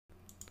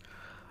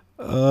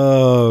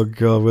Oh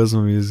god, where's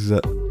my music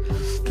at?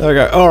 There we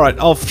go. Alright,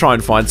 I'll try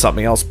and find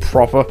something else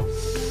proper.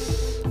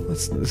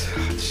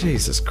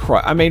 Jesus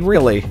Christ. I mean,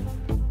 really.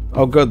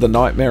 Oh good, the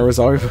nightmare is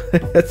over.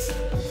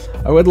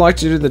 I would like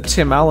to do the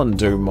Tim Allen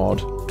Doom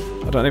mod.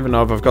 I don't even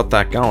know if I've got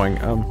that going.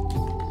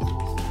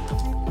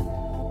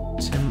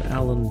 Tim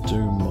Allen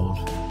Doom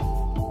mod.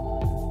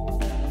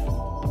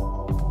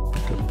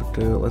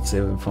 Let's see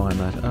if we can find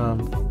that.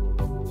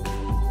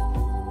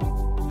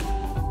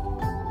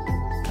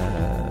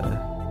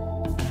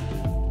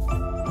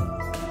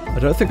 I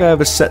don't think I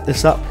ever set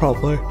this up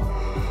properly.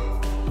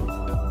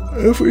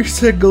 Every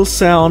single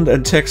sound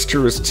and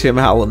texture is Tim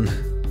Allen.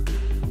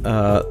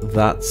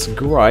 That's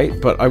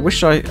great, but I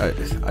wish you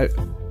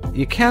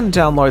can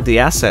download the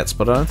assets,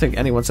 but I don't think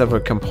anyone's ever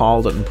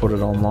compiled it and put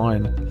it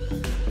online.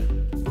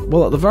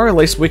 Well, at the very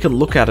least, we can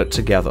look at it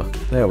together.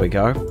 There we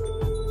go.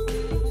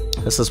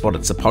 This is what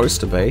it's supposed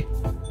to be.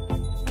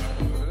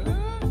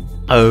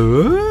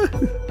 Oh!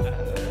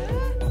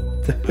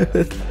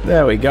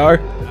 There we go.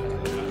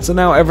 So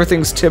now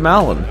everything's Tim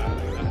Allen.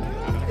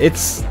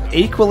 It's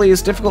equally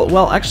as difficult.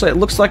 Well, actually, it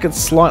looks like it's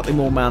slightly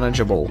more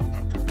manageable.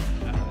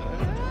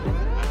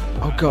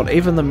 Oh god,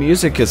 even the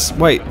music is...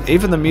 Wait,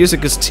 even the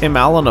music is Tim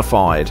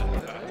Allenified.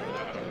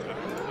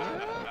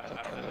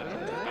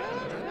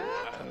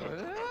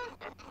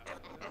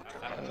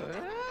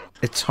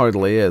 It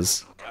totally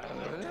is.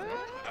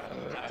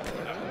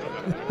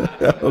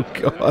 Oh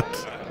god.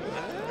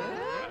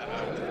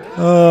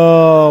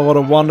 Oh, what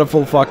a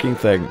wonderful fucking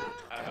thing.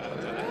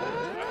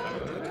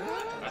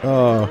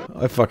 Oh,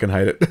 I fucking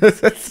hate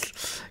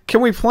it.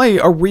 Can we play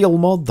a real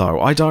mod though?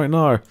 I don't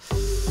know.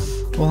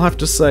 We'll have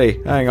to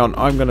see. Hang on,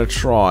 I'm gonna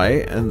try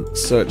and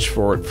search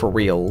for it for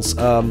reals.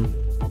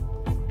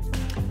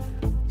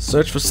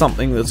 Search for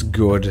something that's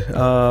good.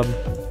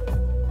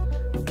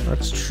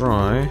 Let's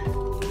try.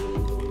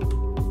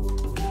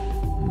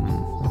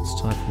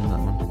 Let's type in that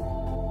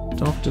one.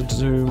 Dr.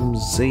 Doom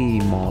Z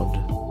mod.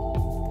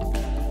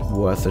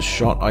 Worth a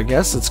shot, I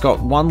guess. It's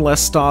got one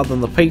less star than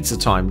the Pizza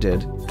Time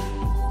did.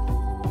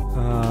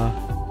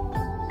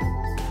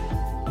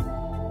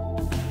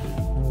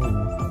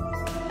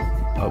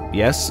 Oh,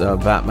 yes,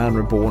 Batman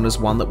Reborn is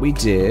one that we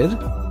did.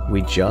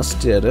 We just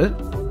did it.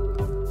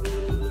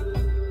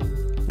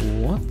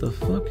 What the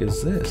fuck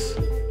is this?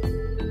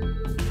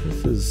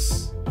 This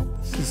is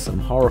some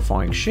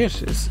horrifying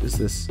shit.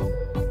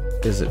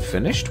 Is it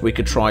finished? We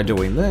could try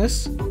doing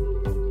this.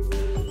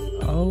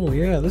 Oh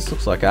yeah, this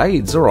looks like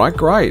AIDS. Alright,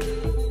 great.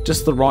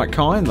 Just the right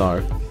kind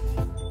though.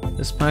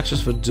 This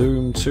patches for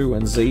Doom 2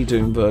 and Z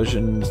Doom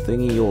versions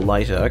thingy or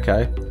later.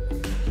 Okay.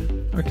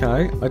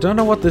 Okay, I don't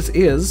know what this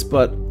is,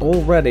 but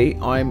already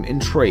I'm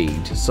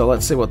intrigued. So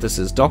let's see what this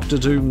is. Dr.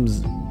 Doom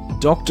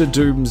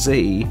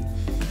Z.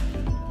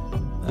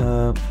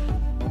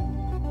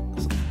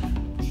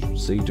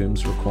 Z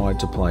Doom's required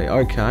to play.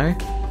 Okay.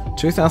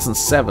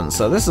 2007,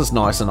 so this is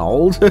nice and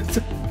old.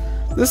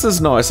 This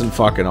is nice and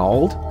fucking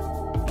old.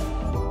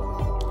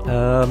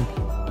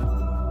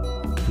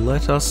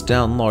 Let us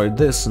download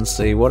this and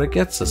see what it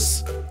gets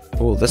us.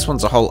 Oh, this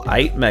one's a whole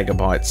 8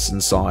 megabytes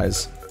in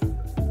size.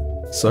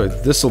 So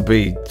this will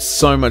be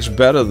so much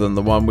better than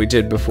the one we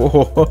did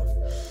before.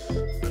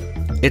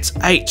 It's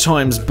 8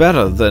 times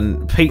better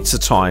than Pizza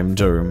Time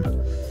Doom.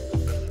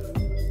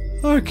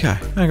 Okay,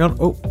 hang on.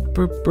 Oh,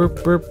 burp,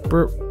 burp, burp,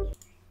 burp.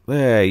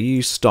 There,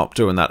 you stop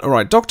doing that.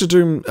 Alright, Dr.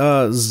 Doom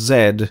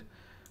Z,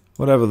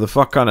 whatever the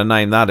fuck kind of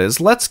name that is,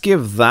 let's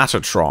give that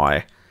a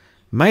try.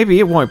 Maybe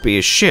it won't be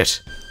as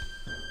shit.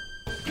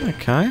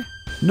 Okay.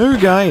 New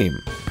game.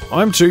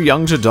 I'm too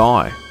young to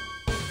die.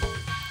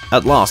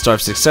 At last,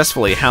 I've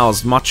successfully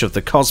housed much of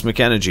the cosmic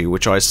energy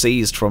which I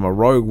seized from a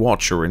rogue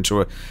watcher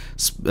into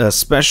a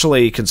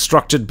specially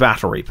constructed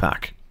battery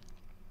pack.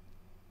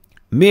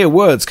 Mere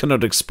words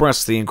cannot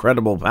express the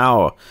incredible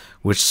power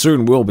which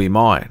soon will be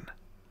mine.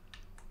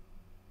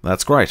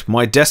 That's great.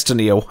 My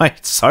destiny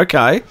awaits.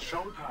 Okay.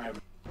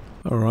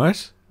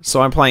 Alright.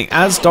 So I'm playing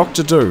as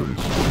Dr. Doom.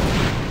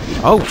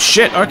 Oh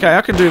shit, okay,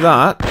 I can do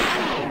that.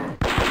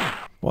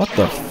 What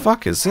the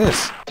fuck is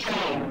this?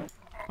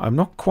 I'm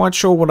not quite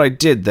sure what I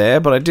did there,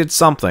 but I did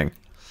something.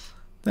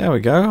 There we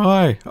go,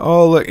 hi.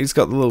 Oh look, he's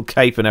got the little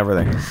cape and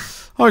everything.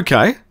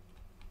 Okay.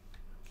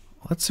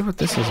 Let's see what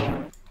this is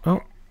about.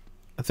 Oh,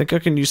 I think I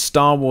can use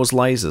Star Wars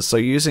lasers. So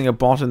using a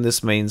bot in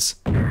this means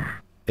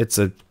it's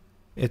a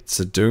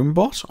Doom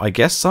bot? I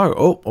guess so.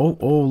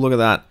 Oh, look at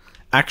that.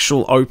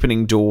 Actual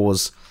opening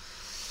doors.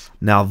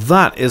 Now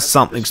that is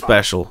something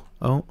special.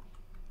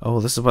 Oh,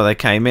 this is where they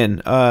came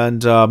in.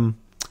 And,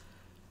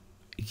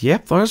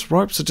 yep, those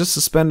ropes are just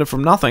suspended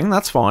from nothing.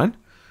 That's fine.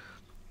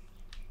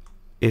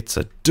 It's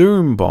a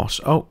Doom bot.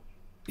 Oh,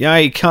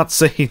 yay,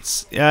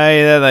 cutscenes.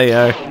 Yay, there they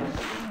go.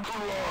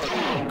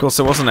 Of course,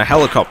 there wasn't a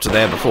helicopter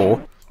there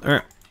before.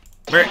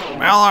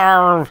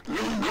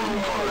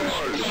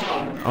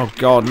 Oh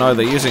god, no,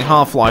 they're using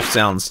Half-Life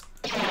sounds.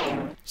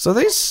 So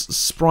these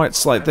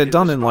sprites, like, they're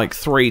done in, like,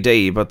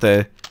 3D, but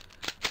they're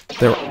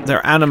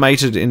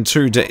animated in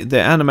 2D.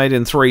 They're animated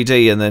in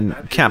 3D and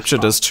then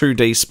captured as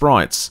 2D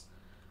sprites.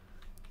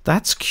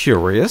 That's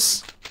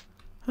curious.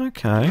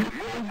 Okay.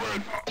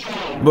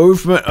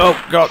 Movement.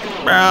 Oh, God.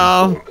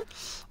 Ah.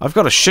 I've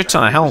got a shit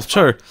ton of health,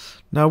 too.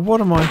 Now,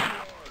 what am I...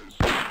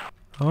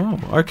 Oh,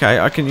 okay.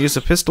 I can use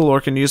a pistol or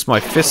I can use my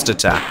fist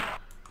attack.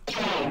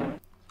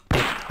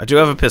 I do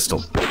have a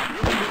pistol.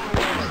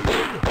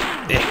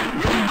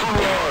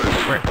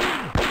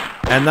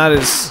 And that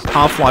is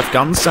Half-Life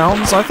gun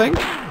sounds, I think?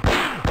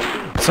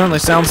 Certainly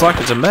sounds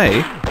like it to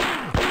me.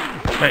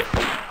 Wait.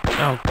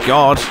 Oh,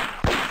 God.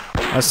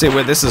 I see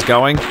where this is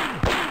going.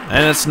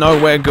 And it's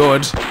nowhere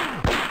good.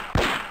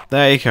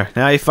 There you go.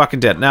 Now you're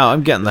fucking dead. Now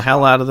I'm getting the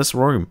hell out of this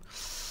room.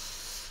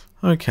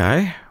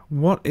 Okay.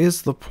 What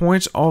is the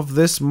point of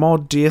this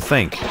mod, do you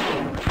think?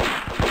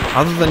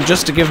 Other than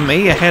just to give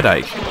me a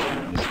headache.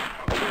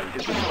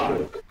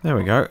 There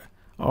we go.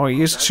 Oh, I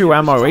used 2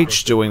 ammo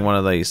each doing one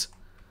of these.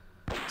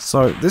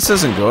 So, this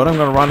isn't good. I'm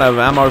going to run out of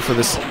ammo for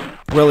this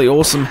really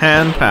awesome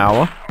hand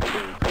power.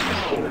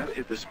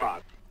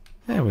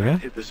 There we go.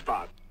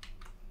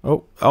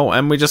 Oh,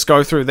 and we just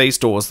go through these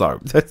doors, though.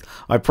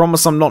 I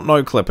promise I'm not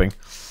no-clipping.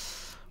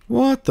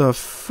 What the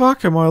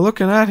fuck am I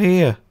looking at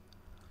here?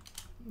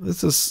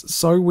 This is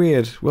so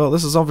weird. Well,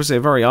 this is obviously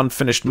a very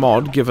unfinished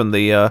mod, given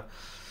the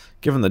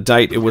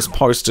date it was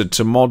posted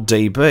to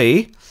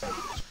ModDB.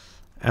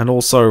 And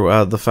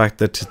also the fact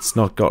that it's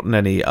not gotten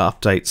any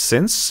updates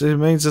since. It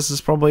means this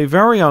is probably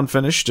very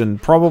unfinished and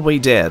probably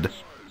dead.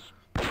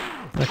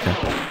 Okay.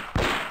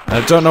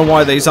 I don't know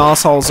why these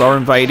assholes are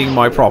invading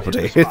my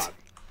property.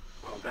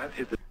 That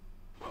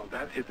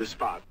hit the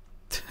spot.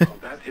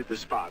 That hit the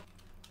spot.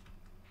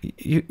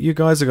 You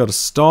guys have got to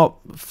stop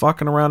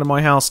fucking around in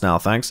my house now,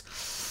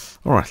 thanks.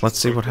 Alright, let's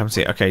see what happens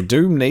here. Okay,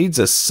 Doom needs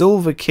a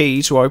silver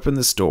key to open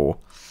this door.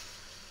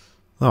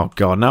 Oh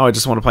god, now I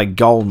just want to play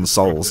Golden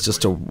Souls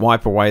just to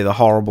wipe away the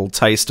horrible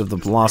taste of the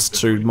last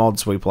 2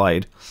 mods we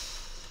played.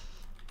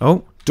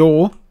 Oh,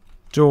 door.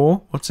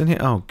 Door. What's in here?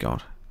 Oh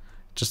god.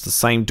 Just the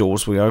same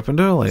doors we opened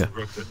earlier.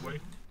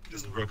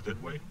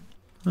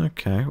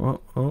 Okay,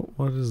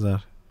 what is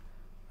that?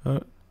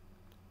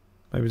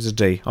 Maybe it's a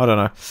D. I don't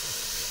know.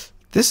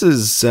 This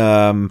is,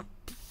 no,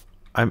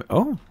 they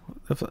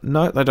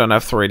don't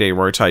have 3D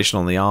rotation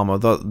on the armor.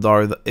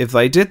 Though, if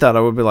they did that, I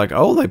would be like,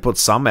 oh, they put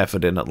some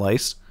effort in at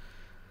least.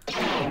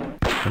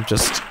 I'm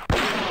just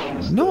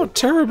not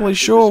terribly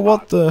sure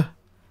what the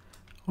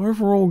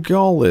overall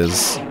goal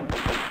is.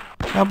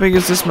 How big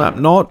is this map?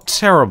 Not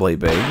terribly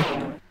big.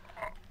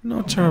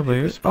 Not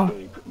terribly big.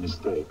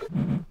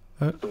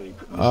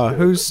 Oh.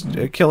 Who's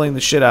killing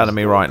the shit out of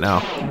me right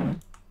now?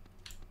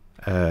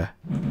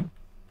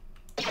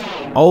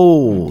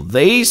 Oh,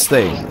 these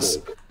things.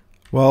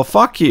 Well,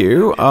 fuck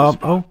you.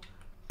 Oh,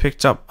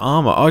 picked up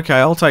armor. Okay,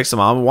 I'll take some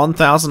armor.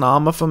 1,000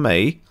 armor for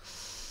me.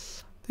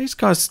 These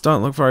guys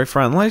don't look very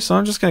friendly, so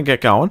I'm just gonna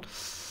get going.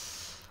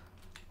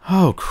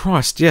 Oh,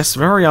 Christ, yes,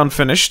 very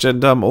unfinished,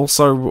 and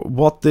also,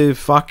 what the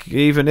fuck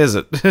even is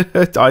it?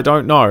 I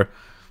don't know.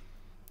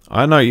 I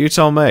don't know, you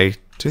tell me.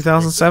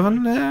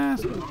 2007? Eh,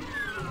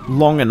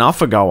 long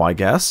enough ago, I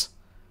guess.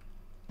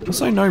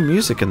 Also, no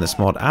music in this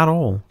mod at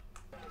all.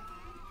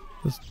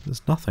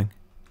 There's nothing.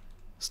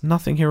 There's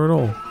nothing here at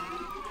all.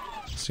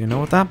 So you know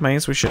what that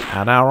means? We should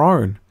add our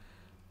own.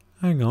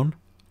 Hang on.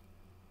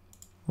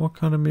 What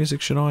kind of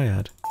music should I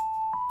add?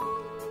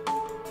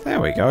 There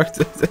we go.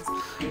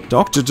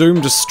 Dr.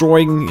 Doom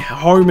destroying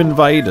home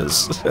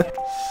invaders.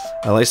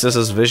 At least this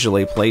is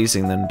visually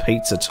pleasing than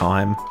pizza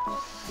time.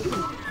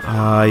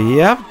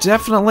 Yep,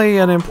 definitely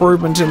an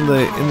improvement in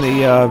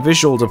the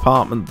visual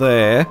department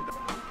there.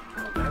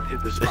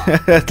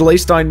 At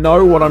least I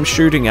know what I'm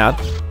shooting at,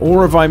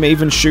 or if I'm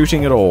even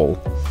shooting at all.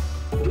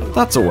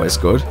 That's always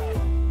good.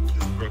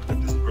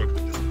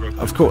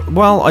 Of course,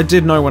 well, I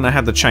did know when I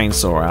had the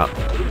chainsaw out,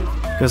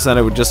 because then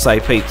it would just say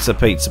pizza,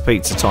 pizza,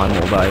 pizza time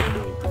all day.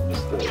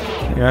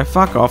 Yeah,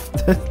 fuck off.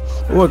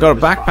 Oh, I got a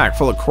backpack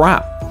full of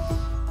crap.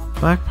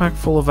 Backpack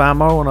full of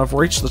ammo, and I've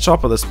reached the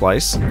top of this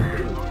place.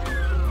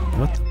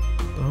 What?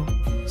 Oh,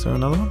 is there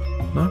another one?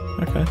 No?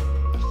 Okay.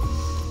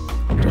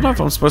 Don't know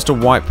if I'm supposed to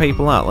wipe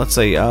people out. Let's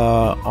see.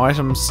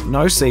 Items,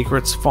 no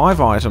secrets,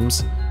 5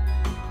 items,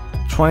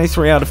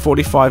 23 out of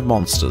 45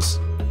 monsters.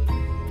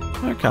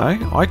 Okay,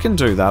 I can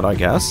do that, I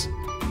guess.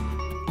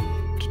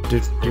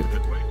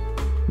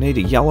 Need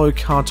a yellow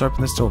card to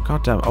open this door.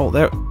 God damn it. Oh,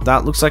 there.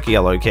 That looks like a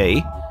yellow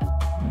key.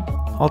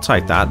 I'll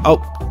take that. Oh,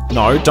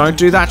 no, don't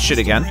do that shit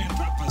again.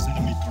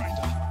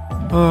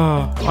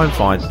 Oh, I'm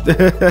fine.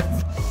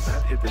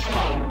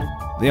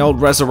 The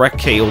old resurrect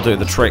key will do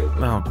the trick.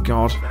 Oh,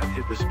 God.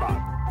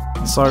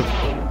 So,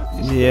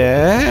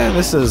 yeah,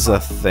 this is a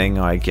thing,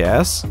 I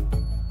guess.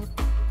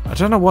 I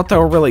don't know what they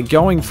were really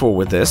going for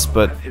with this,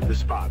 but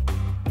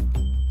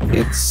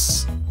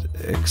it's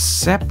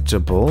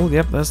acceptable.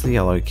 Yep, there's the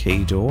yellow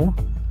key door.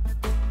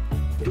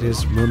 It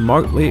is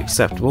remotely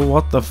acceptable.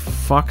 What the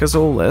fuck is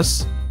all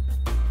this?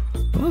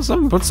 Well,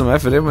 someone put some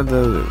effort in with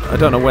the... I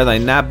don't know where they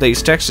nabbed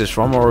these textures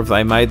from, or if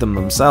they made them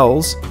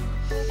themselves.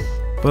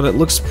 But it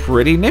looks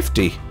pretty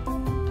nifty.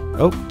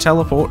 Oh,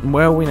 teleport, and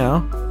where are we now?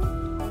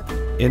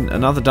 in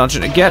another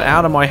dungeon. Get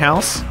out of my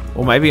house.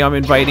 Or maybe I'm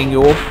invading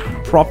your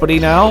property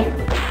now.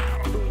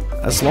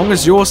 As long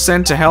as you're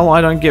sent to hell,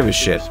 I don't give a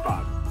shit.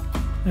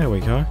 There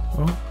we go.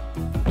 Oh,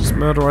 just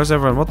murderize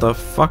everyone. What the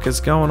fuck is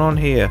going on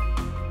here?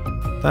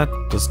 That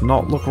does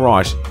not look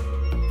right.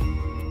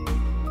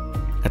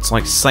 It's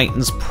like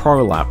Satan's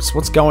prolapse.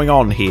 What's going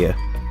on here?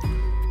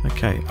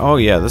 Okay. Oh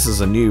yeah, this is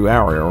a new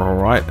area,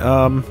 alright.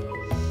 No.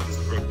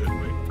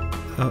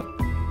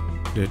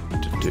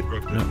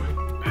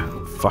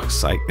 Fuck's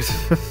sake.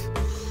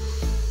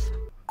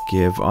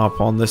 Give up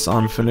on this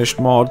unfinished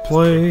mod,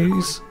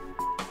 please.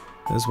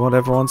 Is what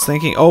everyone's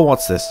thinking. Oh,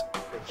 what's this?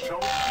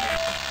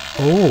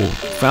 Oh,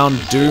 found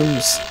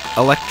Doom's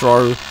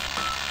Electro...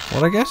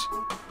 What'd I get?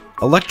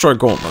 Electro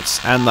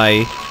Gauntlets. And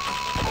they...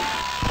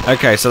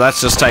 Okay, so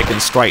that's just taken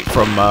straight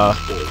from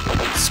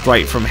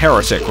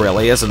Heretic,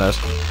 really, isn't it?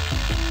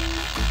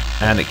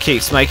 And it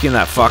keeps making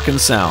that fucking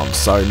sound,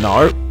 so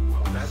no.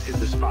 That hit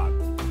the spot.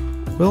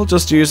 We'll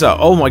just use our...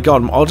 Oh my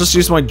god, I'll just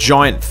use my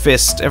giant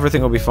fist.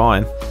 Everything will be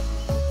fine.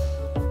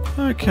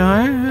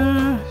 Okay,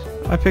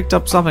 I picked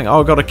up something.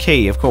 Oh, I got a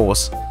key, of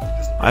course.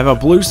 I have a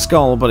blue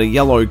skull, but a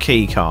yellow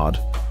key card.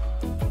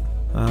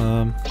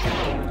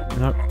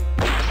 Nope.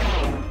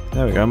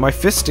 There we go. My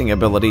fisting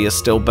ability is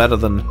still better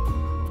than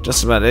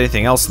just about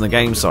anything else in the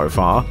game so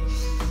far.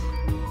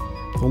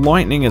 The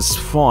lightning is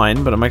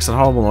fine, but it makes a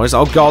horrible noise.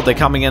 Oh god, they're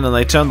coming in and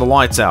they turn the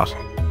lights out.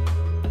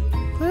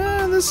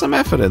 There's some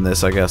effort in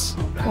this, I guess.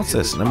 What's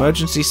this? An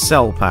emergency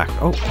cell pack.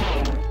 Oh.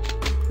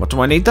 What do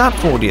I need that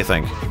for, do you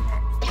think?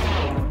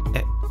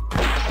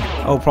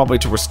 Oh, probably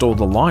to restore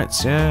the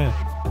lights, yeah.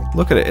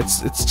 Look at it,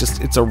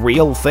 it's a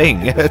real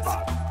thing.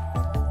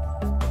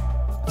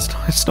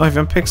 It's not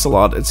even pixel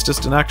art, it's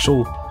just an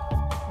actual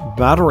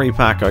battery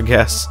pack, I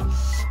guess.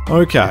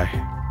 Okay.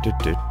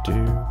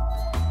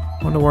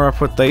 Wonder where I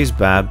put these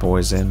bad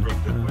boys in.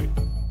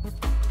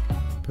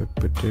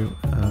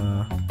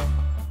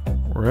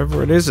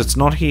 Wherever it is, it's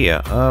not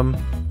here.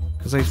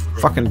 Because these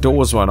fucking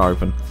doors won't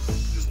open.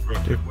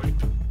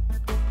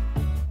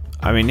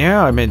 I mean,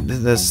 yeah,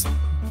 there's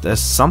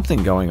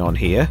something going on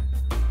here.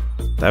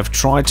 They've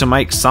tried to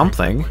make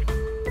something.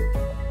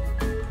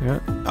 Yeah.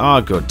 Ah,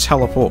 good.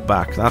 Teleport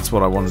back. That's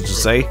what I wanted to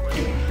see.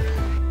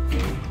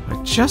 I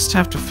just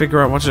have to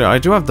figure out what to do. I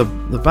do have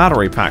the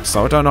battery packs,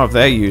 so I don't know if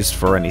they're used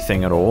for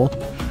anything at all.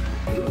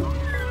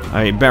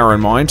 I mean, bear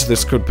in mind,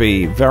 this could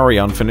be very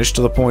unfinished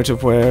to the point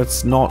of where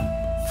it's not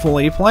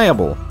fully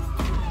playable.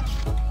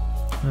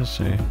 Let's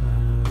see.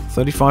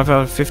 35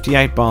 out of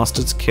 58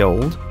 bastards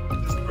killed.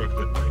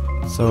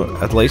 So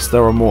at least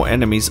there are more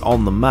enemies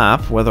on the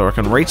map. Whether I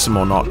can reach them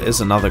or not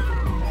is another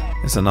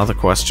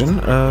question.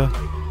 Okay,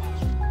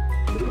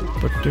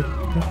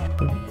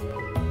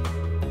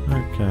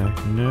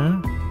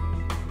 no.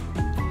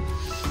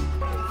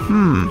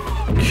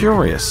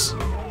 Curious.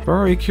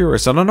 Very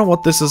curious. I don't know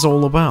what this is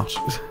all about.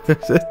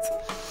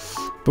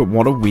 But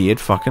what a weird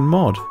fucking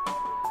mod.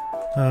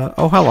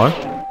 Oh, hello.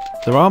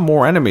 There are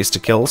more enemies to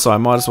kill, so I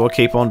might as well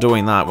keep on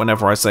doing that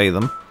whenever I see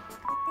them.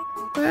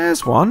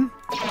 There's one.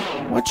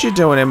 What you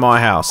doing in my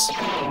house?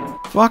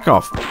 Fuck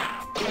off.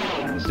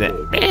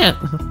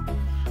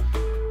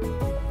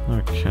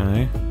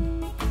 Okay.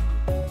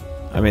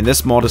 I mean,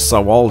 this mod is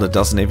so old it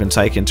doesn't even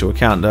take into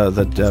account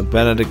that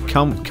Benedict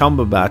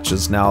Cumberbatch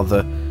is now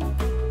the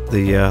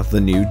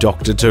new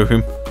Doctor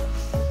Doom.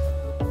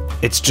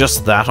 It's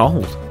just that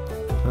old.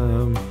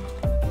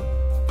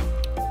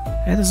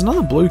 Hey, there's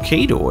another blue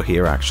key door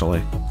here,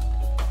 actually.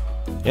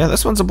 Yeah,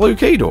 this one's a blue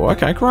key door.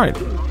 Okay, great.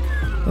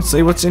 Let's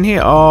see what's in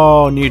here.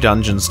 Oh, new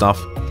dungeon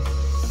stuff.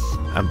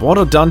 And what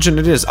a dungeon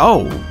it is.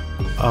 Oh!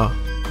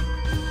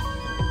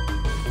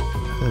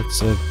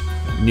 It's a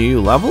new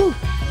level?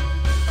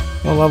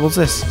 What level's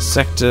this?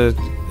 Sector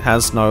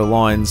has no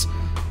lines.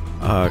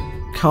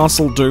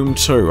 Castle Doom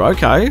 2.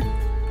 Okay.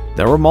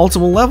 There are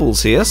multiple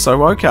levels here,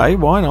 so okay,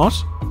 why not?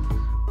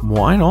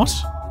 Why not?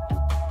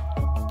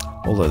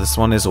 Although this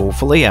one is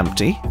awfully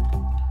empty.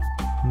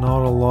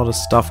 Not a lot of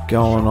stuff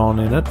going on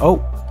in it. Oh!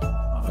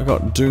 I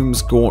got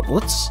Doom's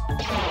Gauntlets.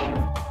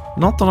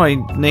 Not that I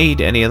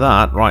need any of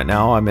that right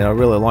now. I mean, I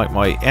really like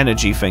my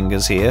energy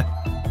fingers here.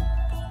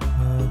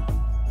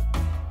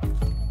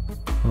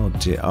 Oh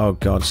dear. Oh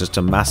god, it's just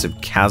a massive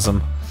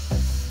chasm.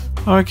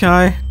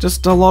 Okay,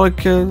 just a lot of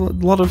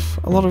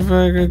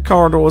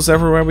corridors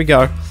everywhere we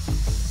go.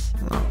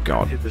 Oh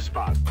god.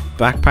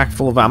 Backpack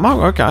full of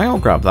ammo. Okay, I'll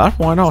grab that.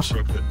 Why not?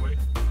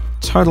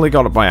 Totally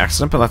got it by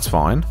accident, but that's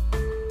fine.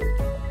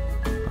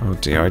 Oh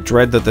dear. I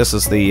dread that this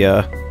is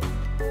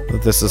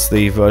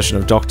the version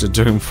of Doctor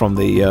Doom from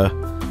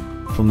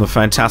the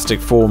Fantastic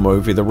Four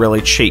movie, the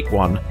really cheap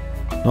one.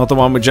 Not the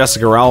one with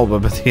Jessica Alba,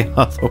 but the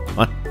other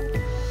one.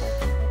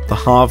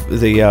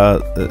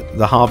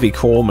 The Harvey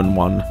Korman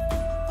one.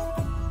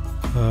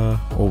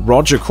 Or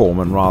Roger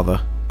Corman, rather.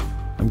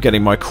 I'm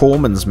getting my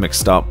Cormans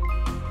mixed up.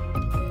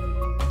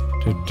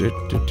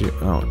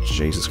 Oh,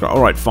 Jesus Christ.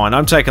 Alright, fine.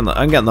 I'm getting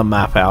the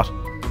map out.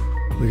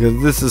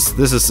 Because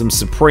this is some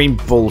supreme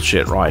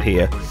bullshit right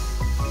here.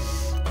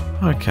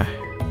 Okay.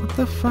 What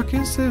the fuck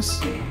is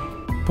this?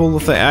 pull the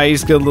thing. Ah,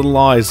 he's got little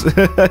eyes.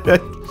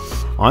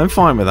 I'm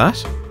fine with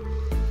that.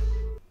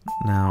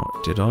 Now,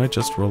 did I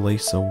just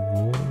release a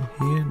wall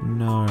here?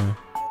 No.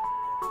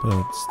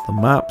 But the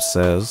map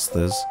says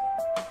there's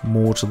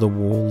more to the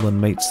wall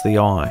than meets the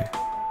eye.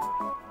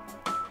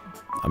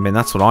 I mean,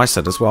 that's what I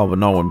said as well, but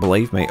no one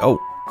believed me. Oh.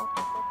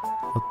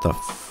 What the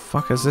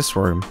fuck is this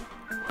room?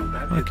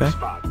 Okay.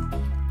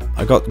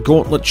 I got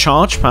Gauntlet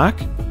Charge Pack,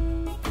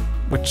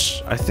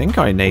 which I think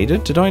I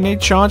needed. Did I need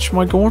charge for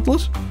my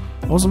Gauntlet?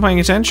 I wasn't paying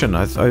attention.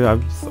 I'm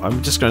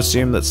just going to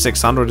assume that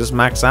 600 is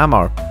max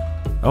ammo.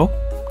 Oh,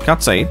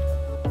 cutscene.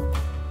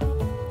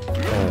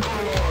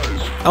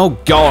 Oh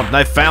god,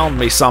 they found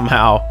me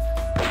somehow.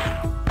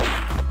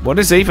 What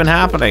is even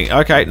happening?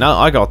 Okay, no,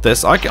 I got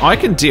this. I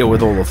can deal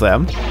with all of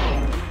them.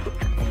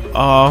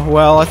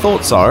 Well, I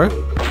thought so.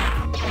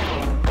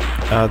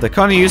 They're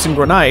kind of using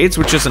grenades,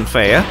 which isn't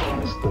fair.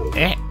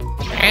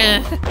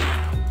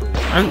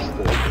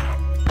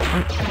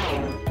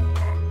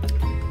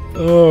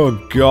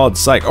 Oh, God's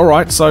sake.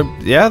 Alright, so,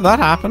 yeah, that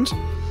happened.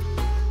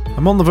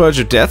 I'm on the verge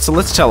of death, so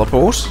let's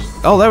teleport.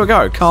 Oh, there we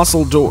go.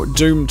 Castle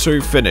Doom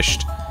 2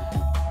 finished.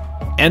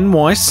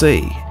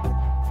 NYC.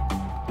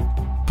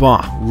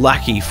 Bah,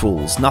 lackey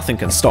fools. Nothing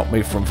can stop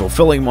me from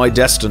fulfilling my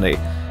destiny.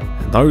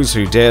 And those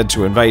who dared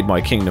to invade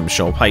my kingdom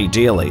shall pay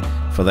dearly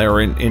for their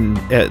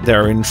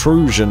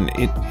intrusion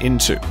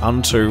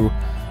unto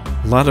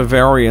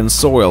Ladavarian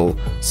soil.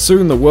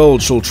 Soon the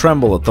world shall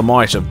tremble at the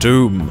might of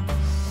doom.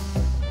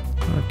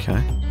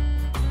 Okay.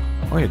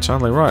 Oh, you're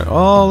totally right.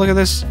 Oh, look at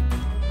this.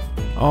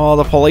 Oh,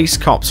 the police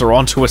cops are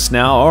onto us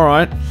now.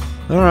 Alright.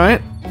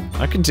 Alright.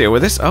 I can deal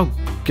with this. Oh,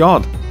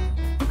 God.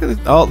 Look at this.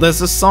 Oh,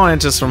 there's a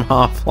scientist from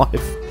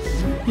Half-Life.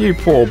 You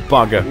poor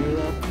bugger.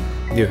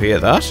 You hear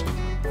that?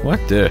 What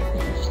the?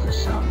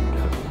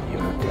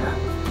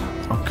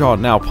 Oh, God.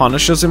 Now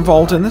Punisher's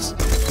involved in this?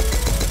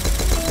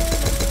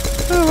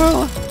 Oh,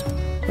 well.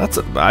 That's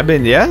it. I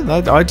mean, yeah.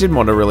 I didn't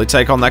want to really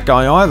take on that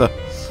guy either.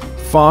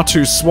 Far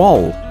too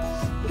swole.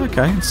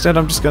 Okay, instead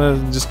I'm just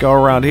gonna go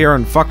around here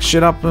and fuck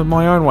shit up in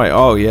my own way.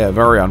 Oh yeah,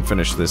 very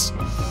unfinished this.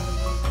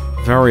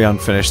 Very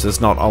unfinished.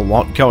 There's not a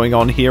lot going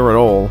on here at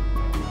all.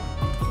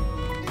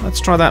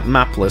 Let's try that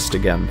map list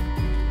again.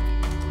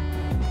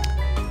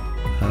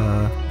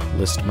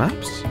 List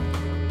maps?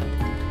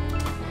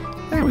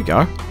 There we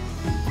go.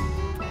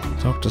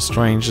 Doctor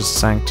Strange's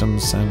Sanctum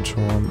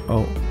Sanctorum.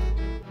 Oh.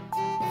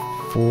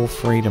 4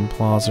 Freedom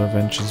Plaza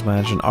Adventures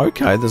Mansion.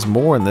 Okay, there's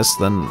more in this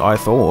than I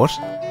thought.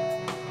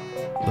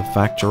 The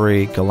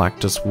Factory,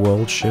 Galactus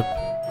World Ship.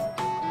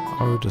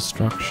 Oh,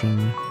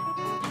 Destruction.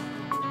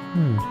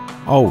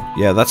 Oh,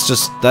 yeah, that's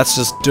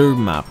just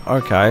Doom map.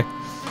 Okay.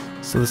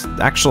 So there's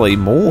actually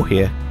more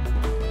here.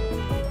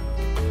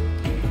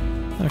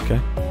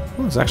 Okay. Oh,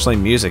 there's actually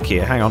music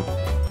here. Hang on.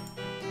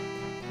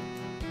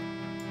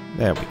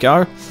 There we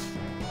go.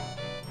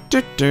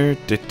 Do do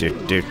do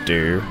do do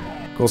do.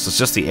 Of course, it's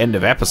just the end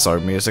of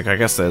episode music. I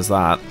guess there's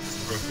that.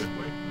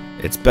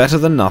 It's better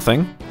than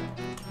nothing.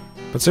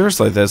 But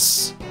seriously,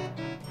 there's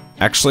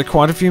actually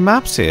quite a few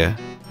maps here.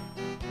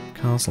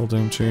 Castle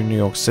Doom 2, New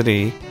York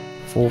City,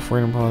 4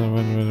 Freedom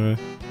Plaza.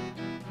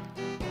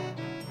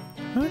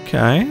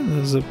 Okay,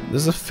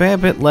 there's a fair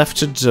bit left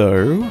to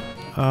do.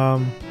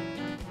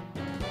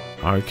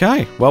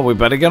 Okay, well we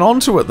better get on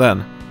to it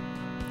then.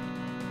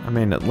 I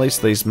mean, at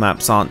least these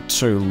maps aren't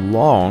too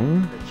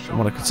long. From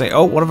what I can see.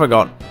 Oh, what have I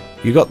got?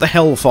 You got the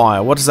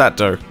Hellfire. What does that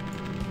do?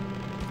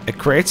 It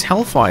creates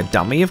Hellfire,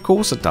 dummy. Of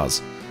course it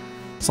does.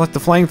 It's like the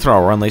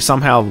flamethrower, only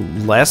somehow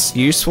less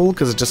useful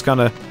because it just kind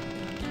of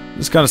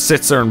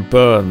sits there and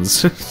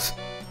burns.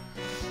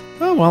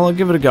 Oh well, I'll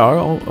give it a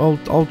go.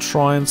 I'll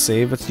try and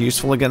see if it's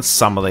useful against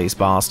some of these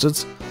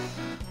bastards.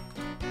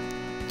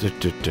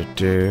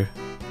 I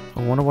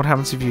wonder what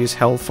happens if you use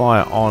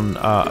Hellfire on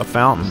a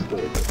fountain.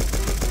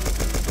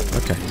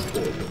 Okay.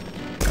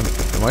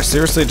 Am I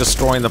seriously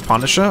destroying the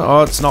Punisher?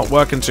 Oh, it's not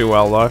working too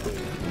well though.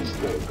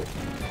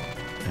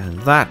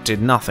 And that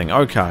did nothing.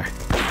 Okay.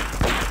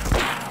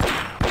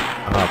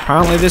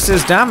 Apparently this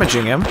is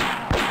damaging him.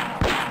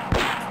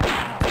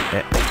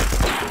 Yeah.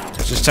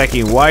 It's just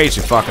taking way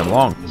too fucking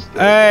long.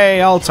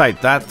 Hey, I'll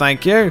take that,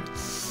 thank you.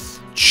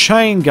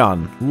 Chain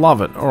gun.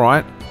 Love it.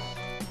 Alright.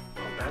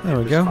 There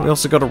we go. We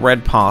also got a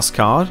red pass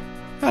card.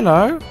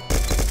 Hello.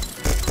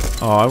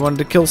 Oh, I wanted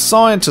to kill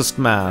Scientist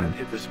Man.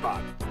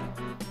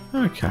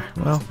 Okay,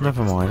 well,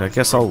 never mind. I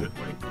guess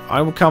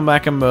I will come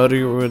back and murder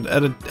you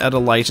at a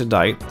later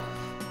date.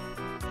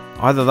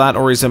 Either that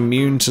or he's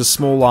immune to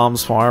small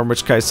arms fire, in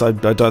which case I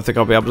don't think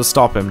I'll be able to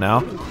stop him now.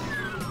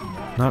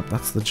 Nope,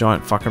 that's the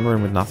giant fucking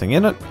room with nothing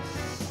in it.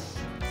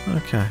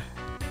 Okay.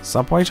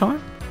 Subway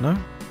time? No?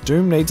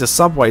 Doom needs a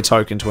subway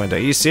token to enter. Are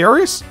you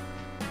serious?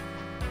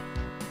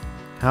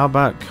 How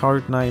about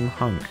Codename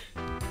Hunk?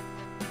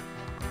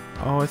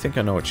 Oh, I think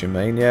I know what you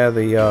mean. Yeah,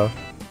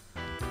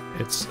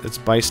 it's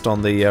based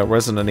on the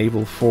Resident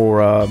Evil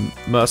 4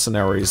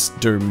 Mercenaries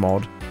Doom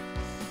mod.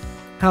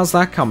 How's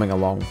that coming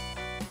along?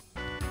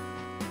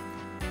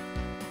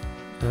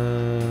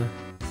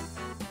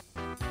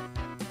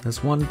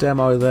 There's one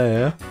demo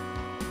there.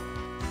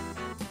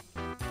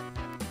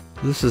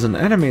 This is an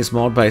enemies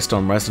mod based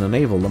on Resident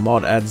Evil. The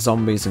mod adds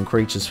zombies and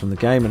creatures from the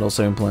game and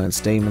also implements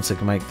demons that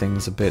can make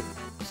things a bit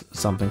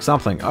something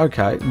something.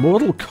 Okay,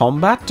 Mortal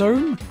Kombat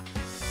Doom?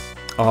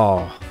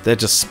 Oh, they're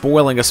just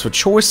spoiling us for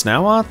choice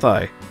now, aren't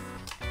they?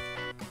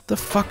 The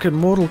fucking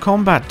Mortal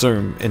Kombat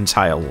Doom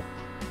entail?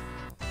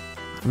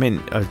 I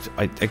mean,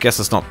 I guess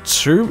it's not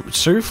too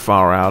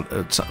far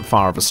out,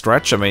 far of a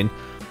stretch. I mean,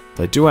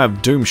 they do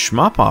have Doom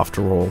Shmup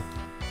after all.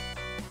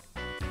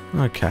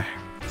 Okay.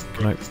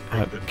 Can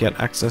I get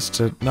access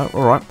to... No,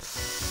 alright.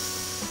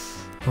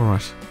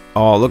 Alright.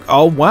 Oh, look.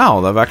 Oh,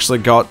 wow. They've actually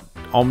got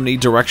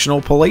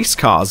omnidirectional police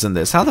cars in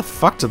this. How the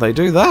fuck do they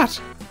do that?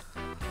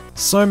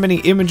 So many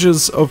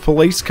images of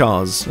police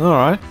cars.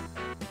 Alright.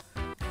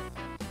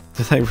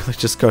 Did they really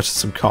just go to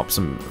some cops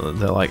and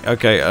they're like,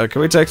 okay,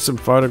 can we take some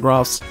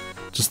photographs?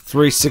 Just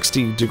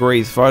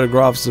 360-degree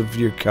photographs of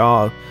your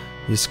car,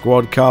 your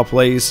squad car,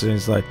 please? And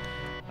he's like,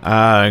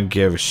 I don't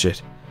give a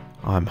shit.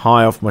 I'm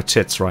high off my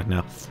tits right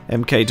now.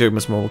 MK Doom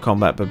is Mortal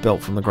Kombat, but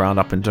built from the ground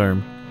up in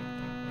Doom.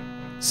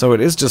 So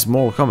it is just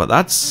Mortal Kombat.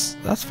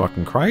 That's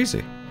fucking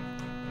crazy.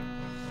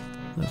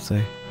 Let's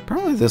see.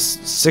 Apparently there's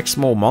 6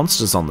 more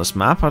monsters on this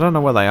map. I don't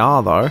know where they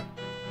are, though.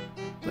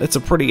 It's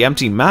a pretty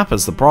empty map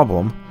is the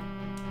problem.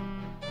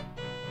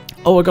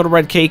 Oh, I got a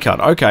red keycard.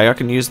 Okay, I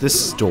can use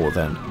this door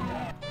then.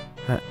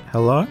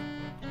 Hello?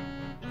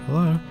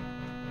 Hello?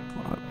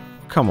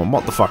 Come on,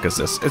 what the fuck is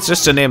this? It's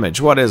just an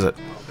image. What is it?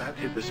 That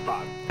hit the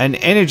spot. An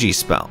energy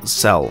cell.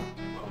 Well,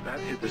 that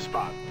hit the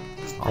spot.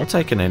 I'll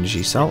take an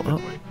energy cell.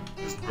 Oh.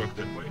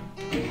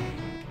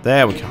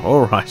 There we go.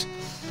 Alright.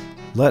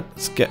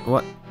 Let's get...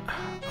 What?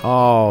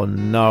 Oh,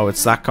 no.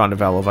 It's that kind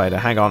of elevator.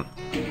 Hang on.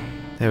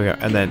 There we go.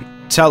 And then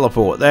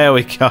teleport. There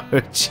we go.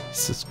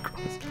 Jesus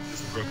Christ.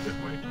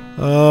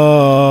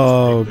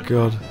 Oh,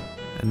 God.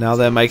 And now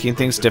they're making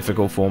things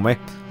difficult for me.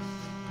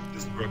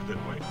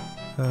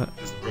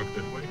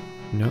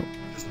 No.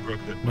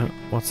 No.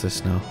 What's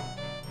this now?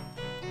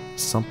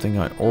 Something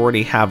I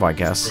already have, I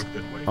guess.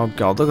 Oh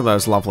god, look at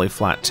those lovely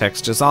flat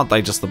textures. Aren't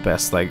they just the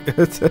best thing?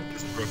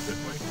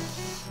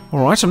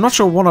 Alright, I'm not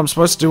sure what I'm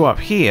supposed to do up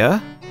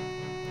here.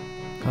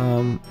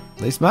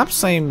 These maps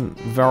seem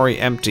very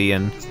empty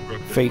and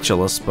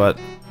featureless, but...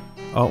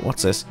 Oh,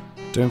 what's this?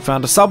 Doom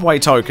found a subway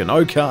token,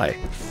 okay.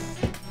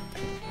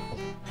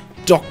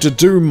 Dr.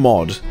 Doom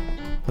mod.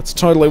 That's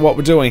totally what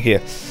we're doing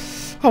here.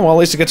 Oh, well, at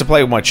least I get to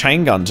play with my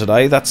chain gun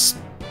today. That's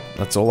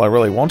all I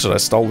really wanted. I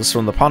stole this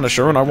from the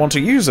Punisher, and I want to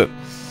use it.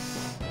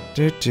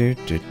 Oh,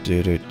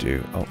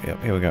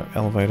 yep, here we go.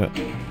 Elevator.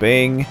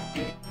 Bing.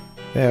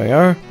 There we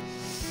go.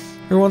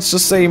 Who wants to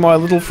see my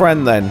little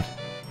friend, then?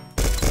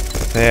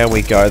 There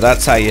we go.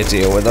 That's how you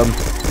deal with them.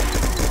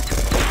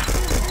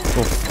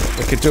 Oof,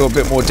 we could do a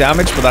bit more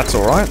damage, but that's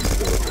alright.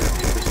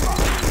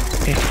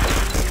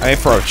 Hey,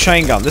 for a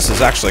chain gun, this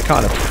is actually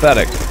kind of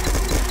pathetic.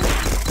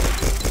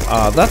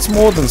 That's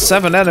more than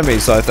 7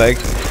 enemies, I think.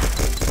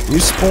 You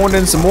spawned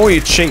in some more, you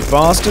cheap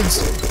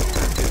bastards.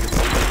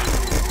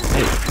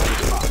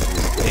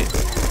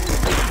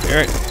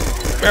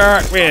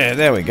 Yeah,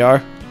 there we go.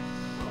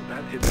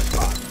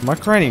 Am I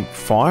creating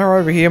fire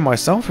over here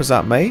myself? Is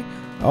that me?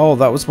 Oh,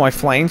 that was my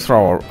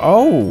flamethrower.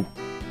 Oh,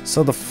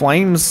 so the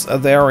flames are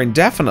there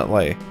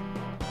indefinitely.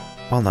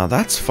 Well, now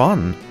that's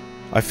fun.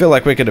 I feel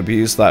like we could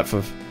abuse that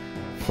for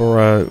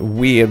a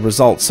weird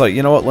result. So,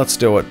 you know what? Let's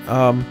do it.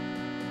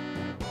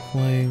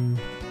 Flame...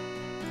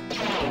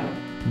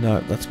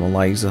 No, that's my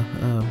laser.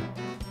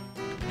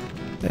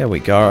 There we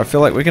go. I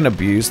feel like we can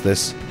abuse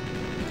this.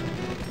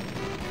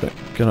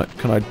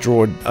 Can I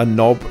draw a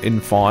knob in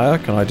fire?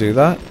 Can I do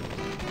that?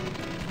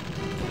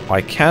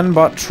 I can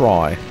but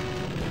try.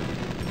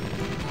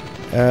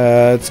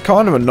 It's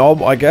kind of a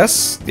knob, I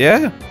guess.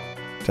 Yeah.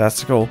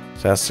 Testicle.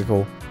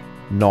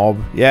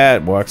 Knob. Yeah,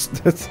 it works.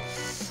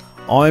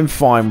 I'm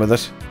fine with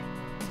it.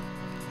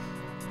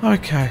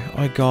 Okay,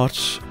 I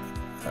got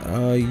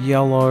a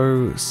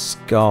yellow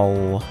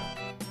skull.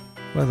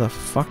 Where the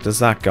fuck does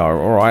that go?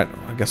 Alright,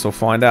 I guess we'll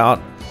find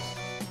out.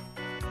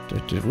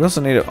 We also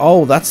need it.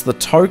 Oh, that's the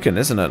token,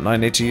 isn't it? And I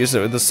need to use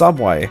it with the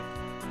subway.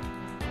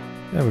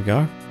 There we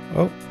go.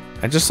 Oh,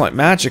 and just like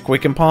magic, we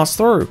can pass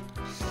through.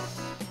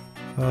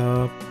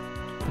 Oh,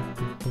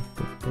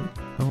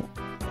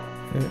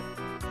 yeah.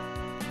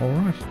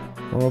 Alright.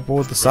 We're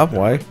aboard the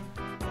subway.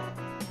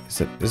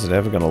 Is it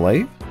ever gonna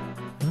leave?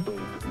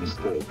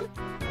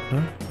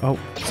 No? Oh,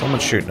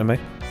 someone's shooting at me.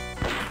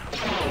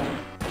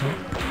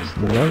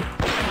 No.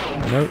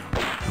 No.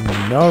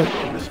 No.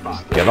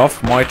 Get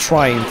off my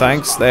train,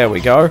 thanks. There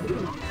we go.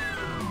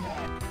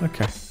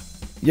 Okay.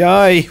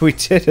 Yay, we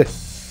did it.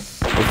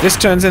 If this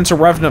turns into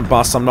Revenant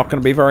Bus, I'm not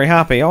going to be very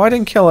happy. Oh, I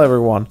didn't kill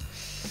everyone.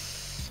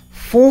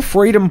 4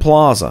 Freedom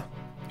Plaza.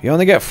 You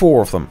only get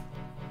 4 of them.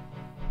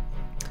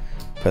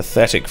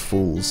 Pathetic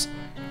fools.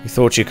 You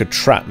thought you could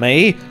trap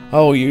me?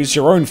 Oh, use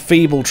your own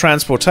feeble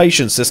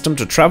transportation system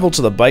to travel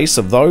to the base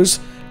of those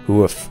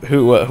who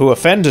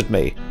offended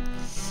me.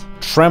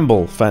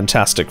 Tremble,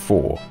 Fantastic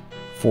Four,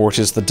 for it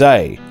is the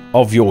day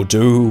of your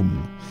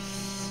doom.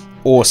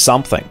 Or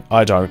something,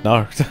 I don't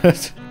know.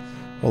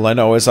 All I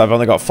know is I've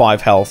only got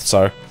 5 health,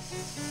 so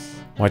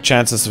my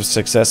chances of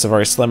success are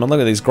very slim. And look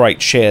at these great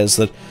chairs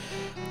that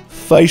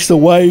face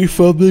away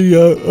from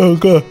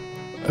the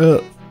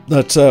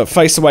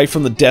face away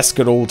from the desk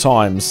at all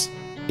times.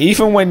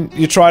 Even when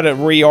you try to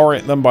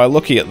reorient them by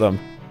looking at them,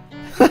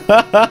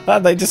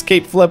 they just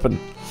keep flipping.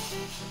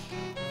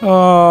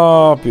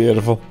 Oh,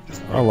 beautiful!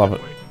 I love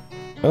it.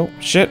 Oh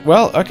shit!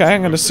 Well, okay,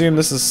 I'm going to assume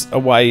this is a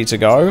way to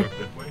go.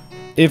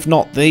 If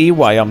not the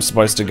way I'm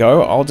supposed to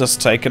go, I'll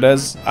just take it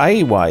as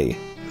a way.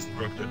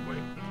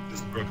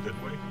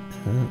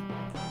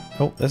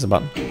 Oh, there's a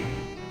button.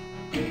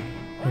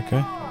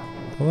 Okay.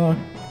 Hello.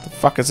 What the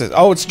fuck is this?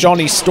 Oh, it's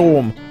Johnny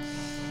Storm.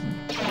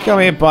 Come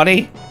here,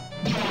 buddy.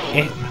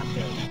 Eh.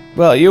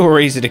 Well, you were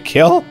easy to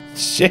kill.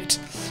 Shit.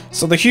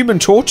 So the Human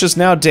Torch is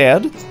now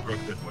dead.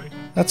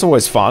 That's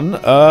always fun.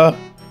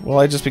 Will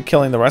I just be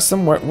killing the rest of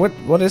them?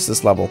 What is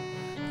this level?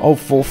 Oh,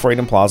 4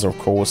 Freedom Plaza, of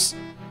course.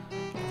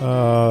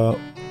 What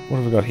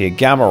have we got here?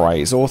 Gamma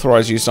rays.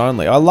 Authorized use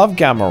only. I love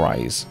gamma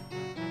rays.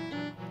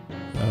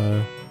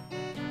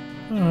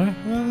 Alright,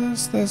 well,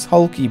 there's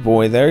Hulky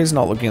Boy there. He's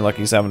not looking like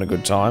he's having a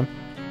good time.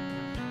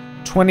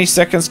 20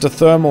 seconds to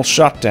thermal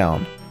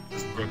shutdown.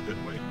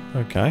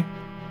 Okay.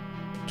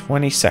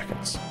 20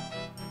 seconds.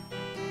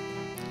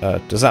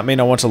 Does that mean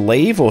I want to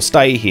leave or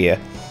stay here?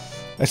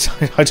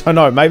 I don't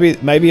know.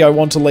 Maybe I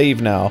want to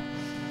leave now.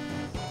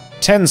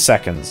 10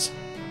 seconds.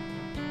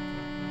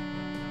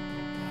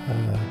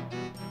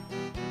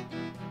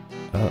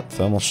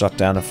 Thermal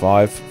shutdown in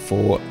 5,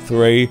 4,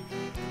 3,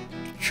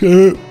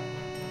 2,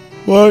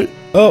 1.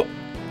 Oh,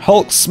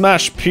 Hulk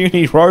smash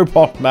puny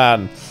robot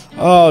man.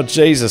 Oh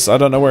Jesus, I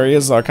don't know where he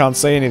is. I can't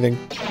see anything.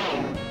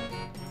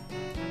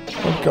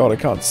 Oh God, I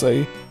can't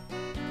see.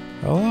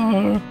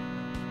 Hello.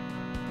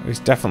 He's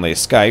definitely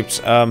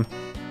escaped.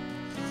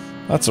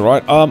 That's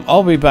alright.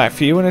 I'll be back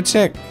for you in a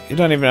tick. You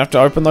don't even have to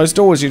open those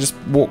doors. You just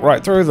walk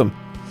right through them.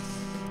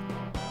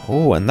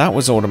 Oh, and that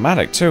was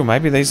automatic too.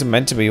 Maybe these are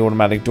meant to be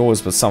automatic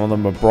doors, but some of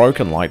them are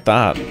broken like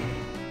that.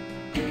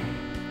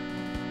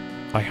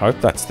 I hope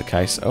that's the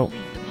case. Oh.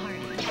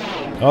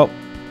 Oh.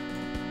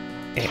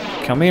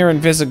 Come here,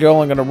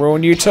 Invisigirl. I'm gonna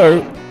ruin you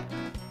too.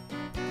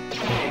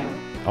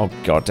 Oh,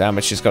 God damn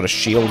it. She's got a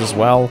shield as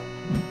well.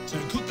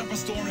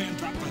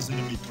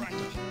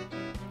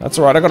 That's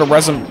alright. I got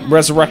a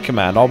resurrect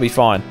command. I'll be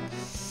fine.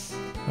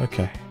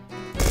 Okay.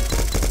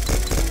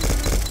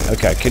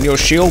 Okay, can your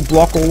shield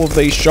block all of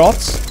these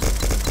shots?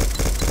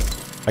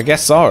 I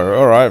guess so.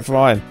 Alright,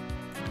 fine.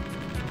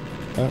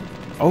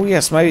 Oh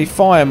yes, maybe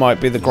fire might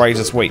be the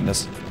greatest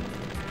weakness.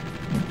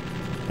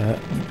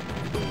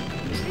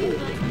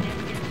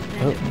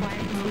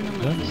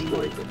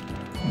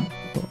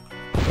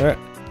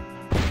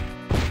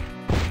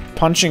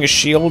 Punching a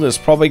shield is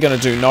probably going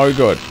to do no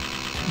good.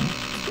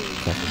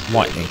 Okay,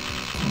 lightning.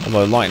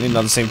 Although lightning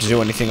doesn't seem to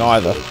do anything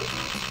either.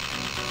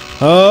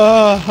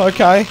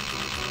 Okay.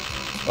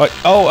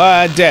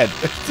 Dead.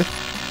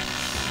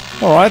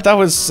 Alright, that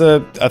was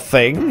a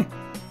thing.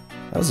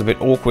 That was a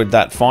bit awkward,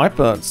 that fight,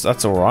 but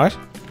that's alright.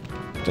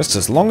 Just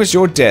as long as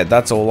you're dead,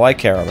 that's all I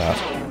care about.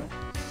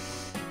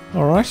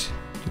 Alright.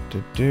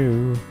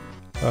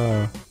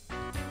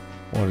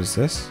 What is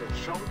this?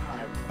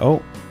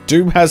 Oh,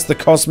 Doom has the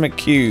Cosmic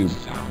Cube.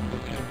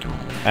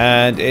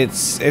 And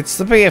it's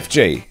the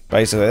BFG,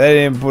 basically. They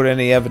didn't put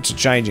any effort to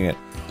changing it.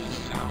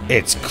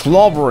 It's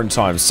clobbering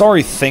time.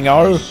 Sorry,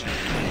 Thingo.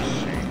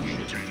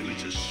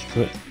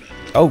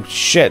 Oh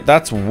shit,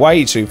 that's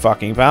way too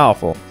fucking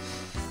powerful.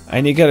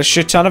 And you get a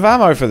shit ton of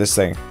ammo for this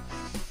thing.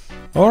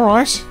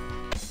 Alright.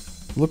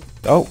 Look,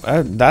 oh,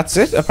 that's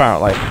it,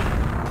 apparently.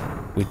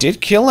 We did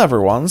kill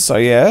everyone, so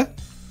yeah.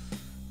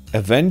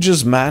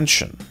 Avengers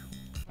Mansion.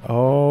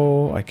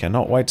 Oh, I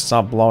cannot wait to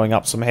start blowing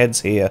up some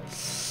heads here.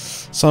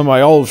 So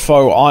my old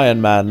foe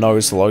Iron Man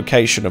knows the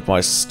location of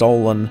my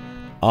stolen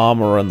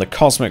armor and the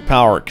cosmic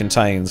power it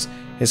contains.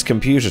 His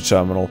computer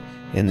terminal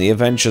in the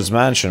Avengers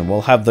Mansion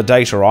will have the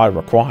data I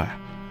require.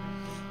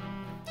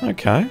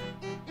 Okay.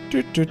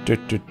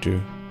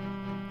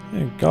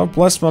 God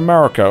bless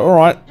America.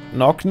 Alright,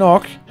 knock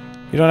knock.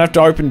 You don't have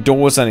to open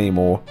doors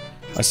anymore.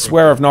 I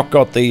swear I've not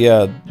got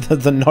the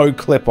no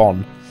clip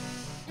on.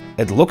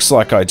 It looks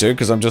like I do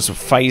because I'm just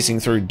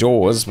phasing through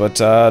doors, but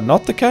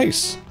not the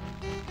case.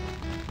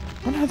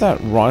 I wonder how that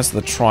Rise of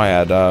the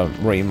Triad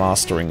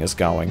remastering is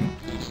going.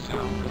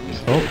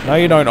 Oh, no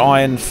you don't,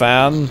 Iron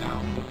Fan.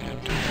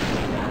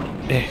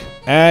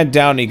 And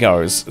down he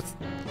goes.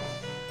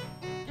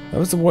 That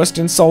was the worst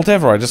insult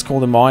ever. I just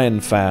called him Iron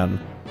Fan.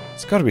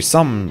 It's got to be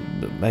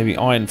some, maybe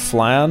Iron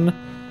Flan,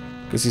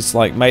 because he's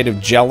like made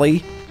of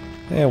jelly.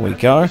 There we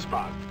go.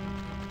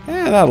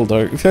 Yeah, that'll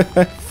do.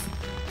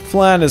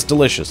 Flan is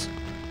delicious.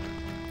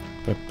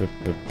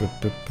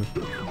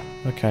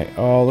 Okay.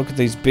 Oh, look at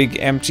these big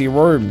empty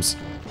rooms.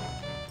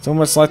 It's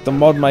almost like the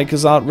mod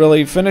makers aren't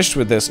really finished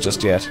with this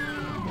just yet.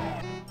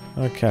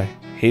 Okay.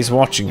 He's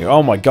watching you.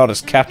 Oh my god,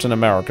 it's Captain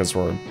America's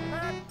room.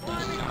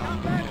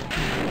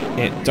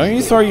 Yeah, don't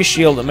you throw your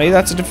shield at me,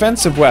 that's a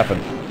defensive weapon.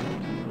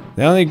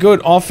 The only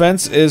good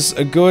offense is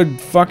a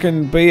good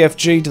fucking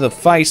BFG to the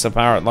face,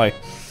 apparently.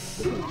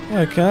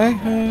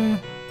 Okay,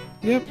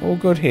 yep, all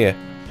good here.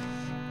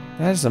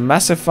 That is a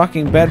massive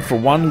fucking bed for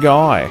one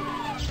guy.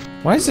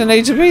 Why does it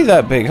need to be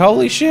that big?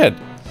 Holy shit.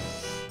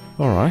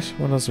 Alright,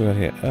 what else we got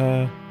here?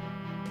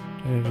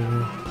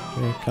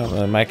 Can't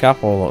really make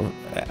up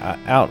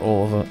out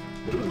all of it.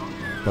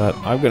 But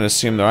I'm going to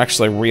assume they're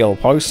actually real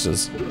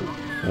posters.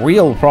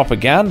 Real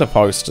propaganda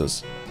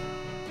posters.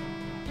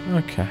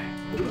 Okay.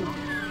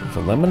 We've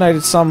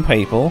eliminated some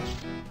people.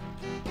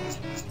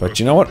 But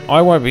you know what?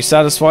 I won't be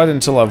satisfied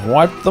until I've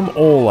wiped them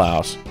all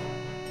out.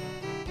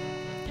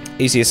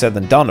 Easier said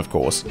than done, of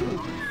course.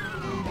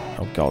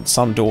 Oh god,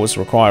 some doors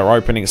require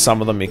opening, some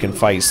of them you can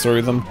phase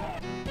through them.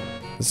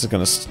 This is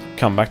going to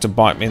come back to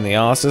bite me in the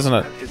ass, isn't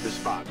it?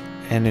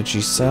 Energy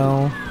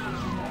cell.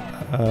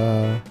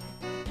 Okay.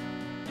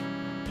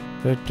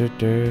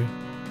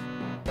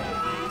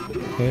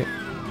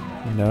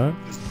 No.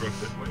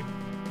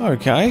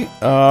 Okay.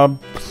 So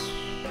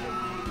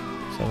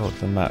look at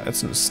the map.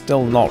 It's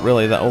still not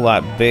really all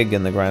that big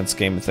in the grand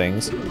scheme of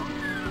things,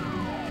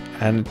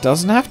 and it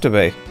doesn't have to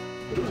be.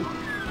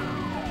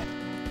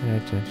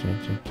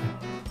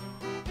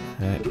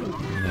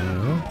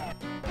 No.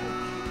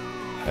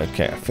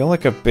 Okay, I feel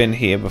like I've been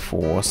here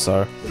before,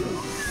 so...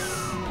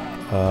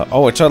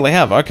 oh, I totally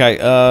have. Okay,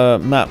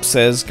 map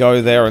says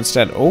go there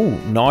instead. Oh,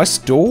 nice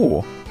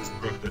door.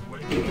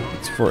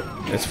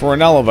 It's for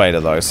an elevator,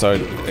 though, so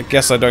I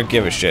guess I don't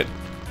give a shit.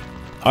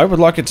 I would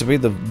like it to be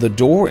the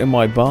door in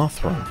my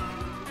bathroom.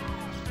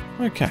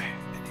 Okay,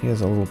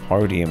 here's a little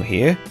podium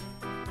here.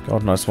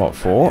 God knows what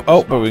for.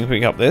 Oh, but we can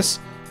pick up this.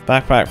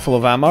 Backpack full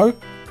of ammo.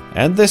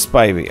 And this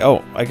baby.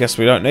 Oh, I guess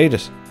we don't need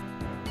it.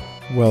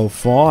 Well,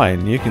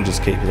 fine. You can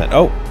just keep it then.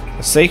 Oh,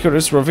 the secret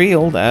is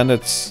revealed, and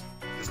it's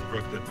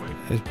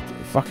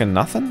fucking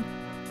nothing?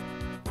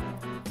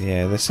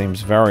 Yeah, this seems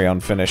very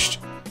unfinished.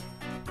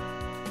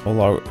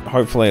 Although,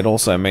 hopefully it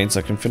also means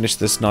I can finish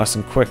this nice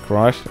and quick,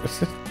 right?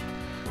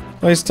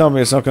 Please tell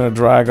me it's not going to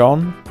drag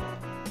on.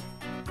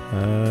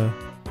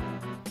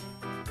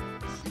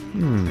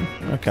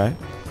 Okay.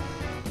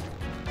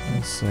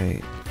 Let's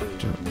see.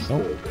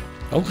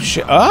 Oh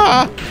shit.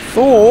 Ah!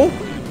 Thor!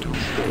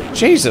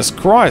 Jesus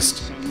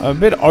Christ. I'm a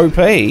bit OP.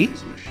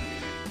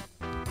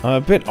 I'm a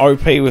bit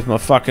OP with my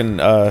fucking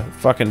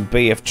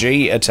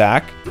BFG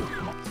attack.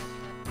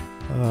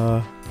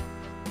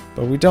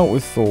 But we dealt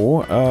with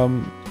Thor.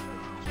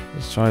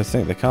 Just trying to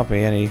think, there can't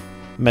be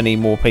many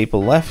more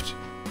people left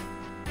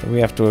that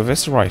we have to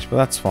eviscerate, but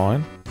that's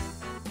fine.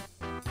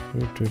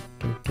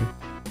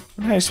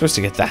 How are you supposed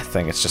to get that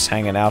thing? It's just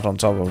hanging out on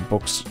top of a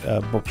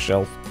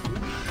bookshelf.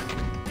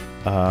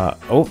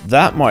 Oh,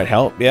 that might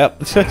help.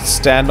 Yep.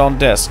 Stand on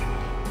desk.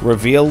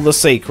 Reveal the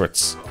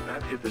secrets.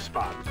 That hit the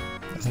spot.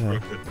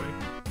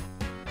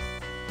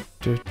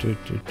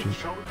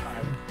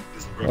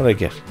 What do I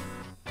get?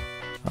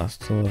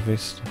 Hasta la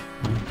vista.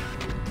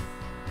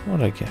 What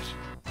do I get?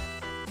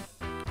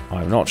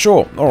 I'm not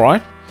sure.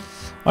 Alright.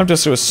 I'm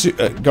just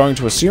going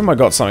to assume I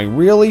got something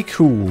really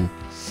cool.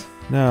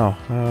 Now,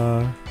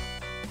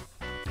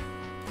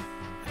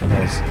 we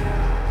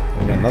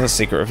got another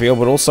secret reveal,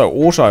 but also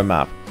auto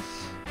map.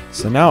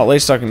 So now at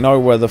least I can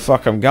know where the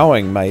fuck I'm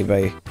going,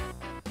 maybe.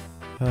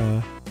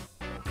 Do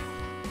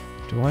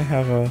I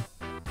have a...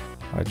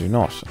 I do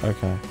not.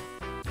 Okay.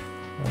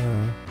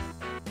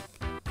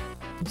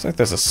 Looks like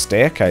there's a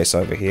staircase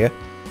over here.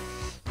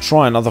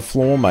 Try another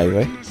floor,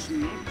 maybe.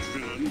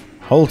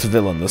 Halt,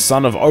 villain. The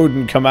son of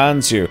Odin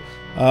commands you.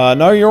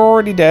 No, you're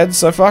already dead,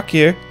 so fuck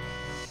you.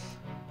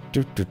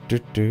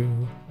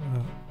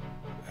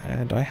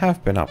 And I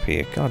have been up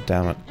here. God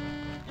damn it.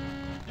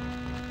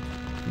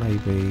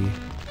 Maybe...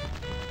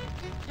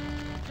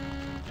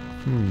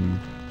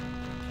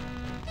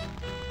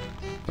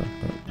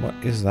 What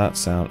is that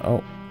sound?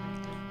 Oh.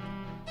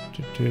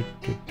 Okay.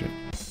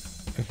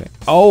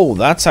 Oh,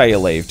 that's how you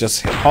leave.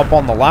 Just hop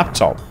on the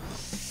laptop.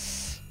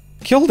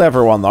 Killed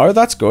everyone, though.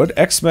 That's good.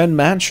 X-Men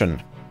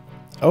Mansion.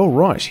 Oh,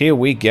 right. Here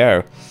we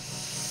go.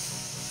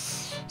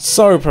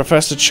 So,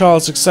 Professor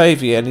Charles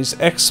Xavier and his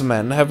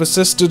X-Men have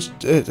assisted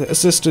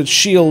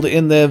S.H.I.E.L.D.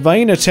 in their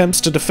vain attempts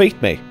to defeat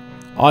me.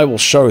 I will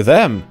show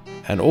them,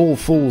 and all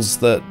fools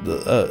the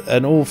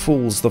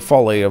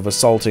folly of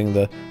assaulting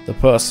the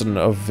person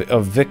of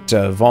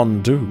Victor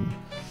Von Doom.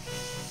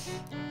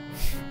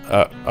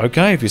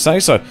 Okay, if you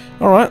say so.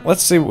 Alright,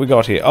 let's see what we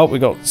got here. Oh, we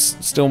got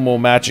still more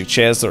magic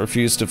chairs that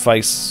refuse to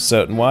face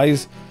certain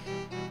ways.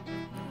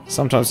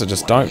 Sometimes they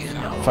just don't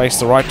face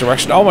the right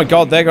direction. Oh my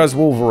god, there goes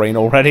Wolverine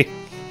already.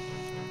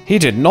 He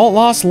did not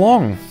last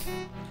long.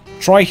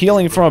 Try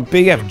healing from a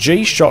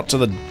BFG shot to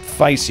the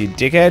face, you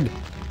dickhead.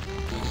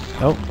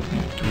 Oh,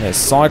 and there's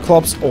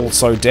Cyclops,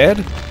 also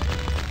dead.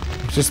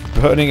 Just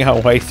burning our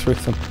way through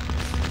them.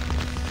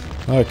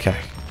 Okay.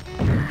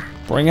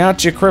 Bring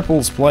out your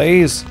cripples,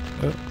 please.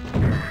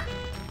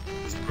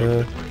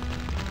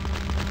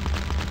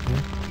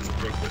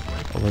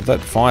 Although that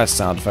fire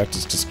sound effect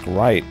is just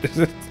great.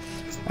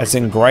 It's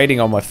grating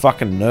on my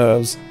fucking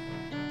nerves.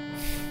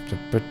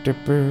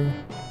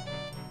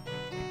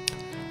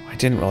 I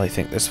didn't really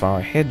think this far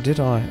ahead, did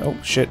I? Oh,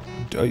 shit.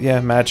 Yeah,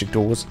 magic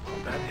doors.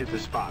 That hit the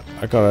spot.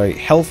 I got a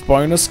health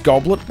bonus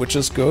goblet, which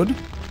is good.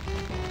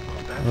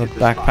 That A hit the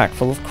backpack spot.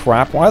 full of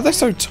crap. Why are they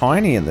so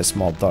tiny in this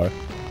mod, though?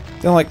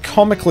 They're, like,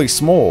 comically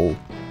small.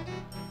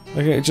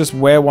 Like, you just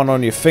wear one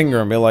on your finger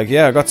and be like,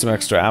 yeah, I got some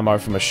extra ammo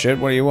for my shit.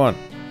 What do you want?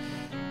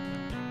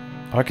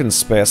 I can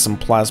spare some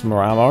plasma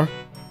ammo. A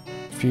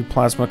few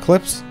plasma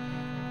clips.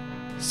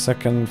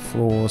 Second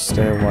floor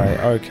stairway.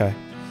 Okay.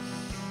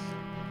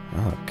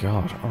 Oh,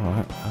 God.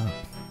 Alright.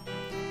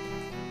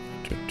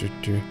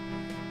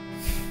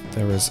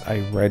 There is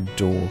a red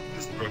door.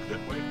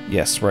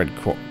 Yes, red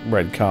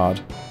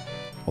card.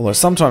 Although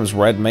sometimes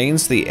red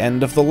means the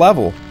end of the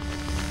level.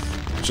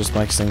 It just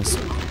makes things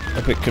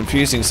a bit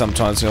confusing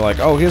sometimes. You're like,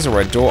 oh, here's a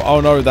red door.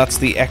 Oh no, that's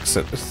the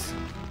exit.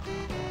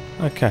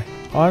 Okay.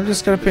 I'm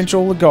just gonna pinch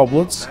all the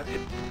goblets. That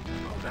hit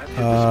the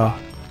spot.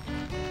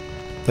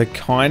 They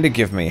kinda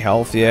give me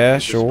health, yeah,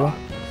 sure.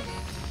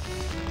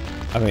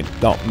 I mean,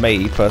 not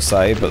me per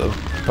se, but the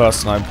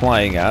person I'm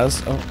playing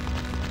as. Oh.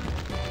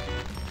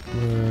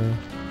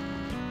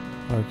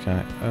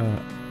 Okay.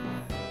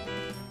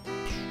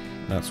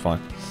 That's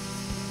fine.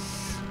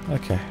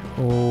 Okay.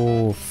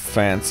 Oh,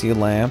 fancy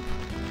lamp.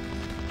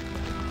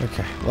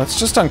 Okay, let's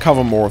just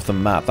uncover more of the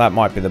map. That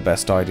might be the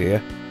best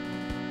idea.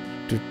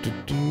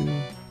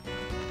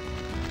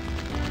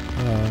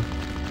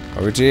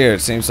 Oh dear,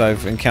 it seems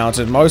I've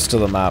encountered most of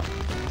the map.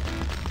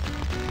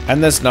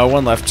 And there's no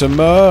one left to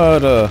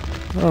murder.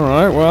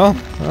 Alright, well,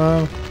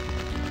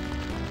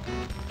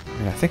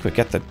 I think we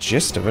get the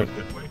gist of it.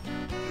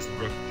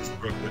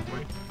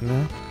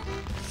 No?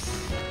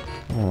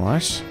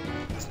 Alright.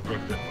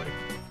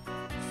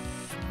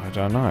 I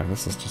don't know,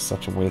 this is just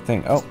such a weird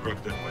thing. Oh!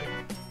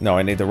 No,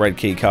 I need the red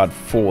key card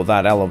for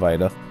that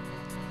elevator.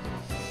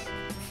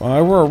 If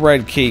I were a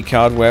red key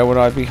card, where would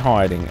I be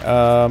hiding?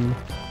 I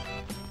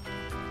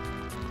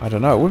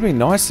don't know, it would be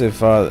nice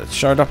if it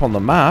showed up on the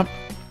map.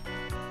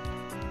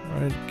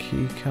 Red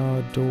key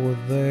card door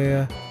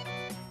there.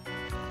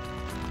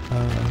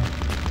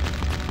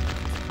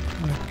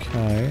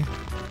 Okay.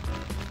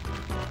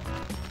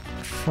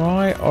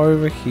 Try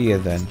over here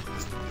then.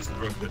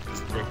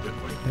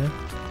 Yeah.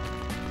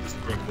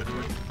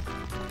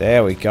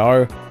 There we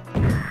go.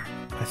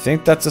 I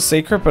think that's a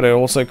secret, but it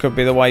also could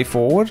be the way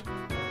forward.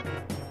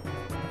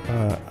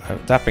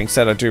 That being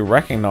said, I do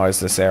recognize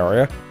this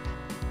area.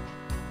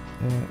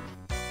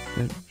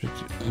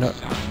 No.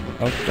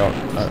 Oh god.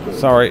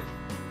 Sorry.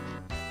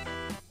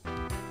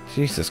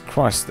 Jesus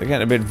Christ, they're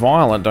getting a bit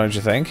violent, don't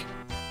you think?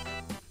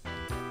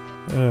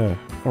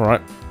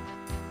 Alright.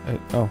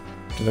 Oh,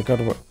 did I go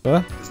to what?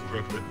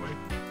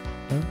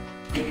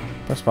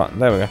 Press button,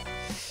 there we go.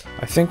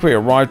 I think we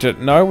arrived at...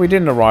 No, we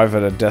didn't arrive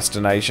at a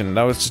destination.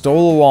 That was just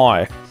all a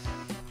lie.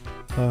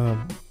 No.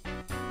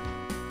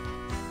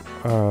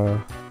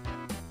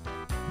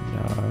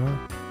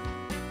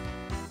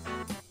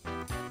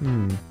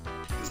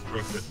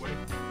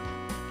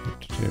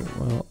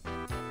 Well,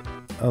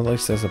 at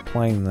least there's a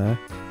plane there.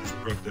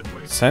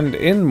 Send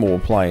in more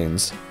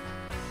planes.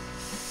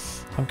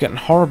 I'm getting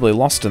horribly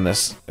lost in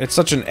this. It's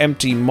such an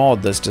empty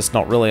mod, there's just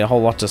not really a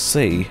whole lot to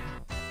see.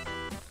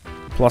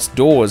 Plus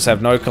doors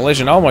have no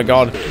collision. Oh my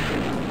god.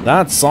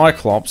 That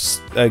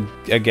Cyclops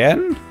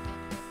again?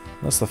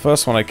 That's the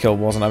first one I killed,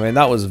 wasn't it? I mean,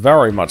 that was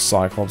very much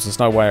Cyclops. There's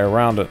no way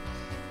around it.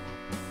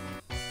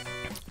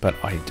 But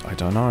I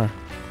don't know.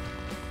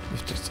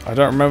 I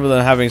don't remember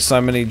them having so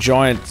many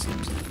giant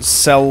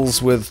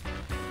cells with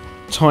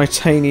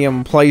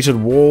titanium plated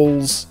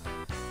walls.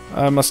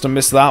 I must have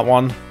missed that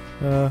one.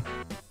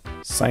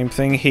 Same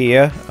thing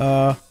here.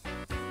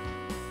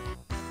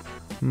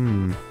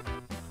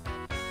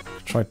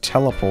 Try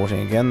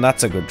teleporting again.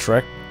 That's a good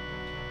trick.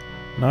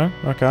 No?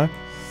 Okay.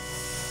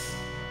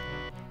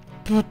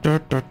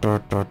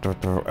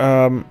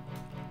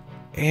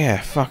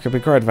 Yeah, fuck, it'd be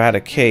great if I had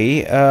a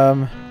key.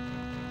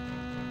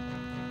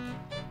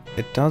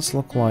 It does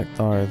look like,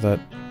 though, that...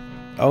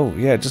 Oh,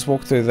 yeah, just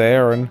walk through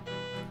there and...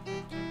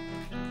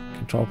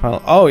 Control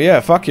panel... Oh, yeah,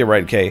 fuck your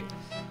red key.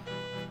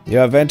 You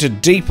have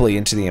entered deeply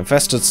into the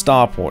infested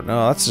starport.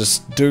 No, that's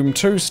just Doom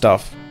 2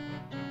 stuff.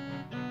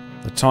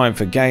 The time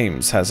for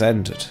games has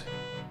ended.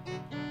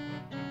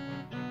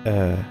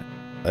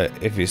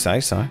 If you say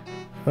so.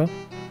 Well,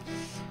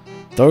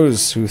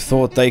 those who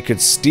thought they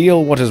could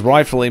steal what is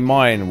rightfully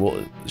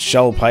mine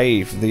shall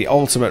pay the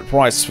ultimate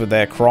price for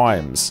their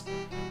crimes.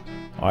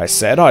 I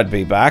said I'd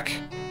be back.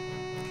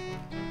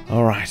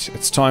 Alright,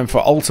 it's time for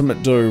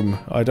Ultimate Doom.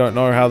 I don't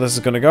know how this is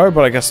going to go,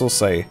 but I guess we'll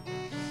see.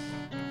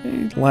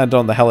 Land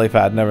on the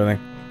helipad and everything.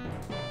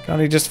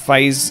 Can't he just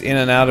phase in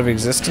and out of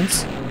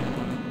existence?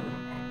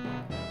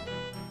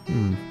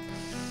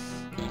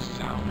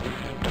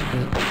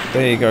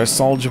 There you go,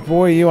 soldier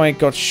boy. You ain't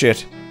got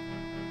shit.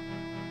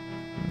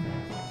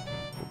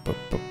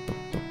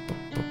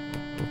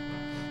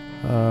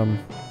 I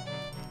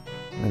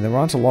mean, there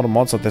aren't a lot of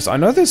mods like this. I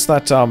know there's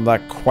that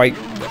that Quake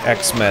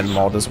X-Men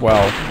mod as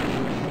well.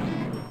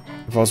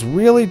 If I was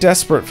really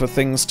desperate for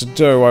things to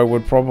do, I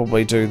would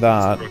probably do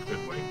that.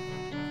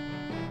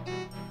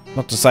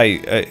 Not to say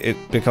it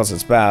because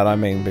it's bad, I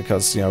mean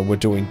because, you know, we're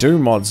doing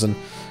Doom mods, and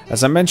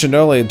as I mentioned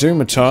earlier,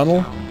 Doom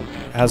Eternal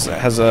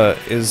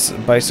is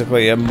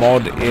basically a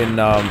mod in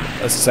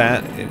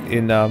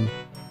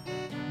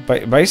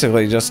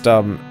basically just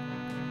some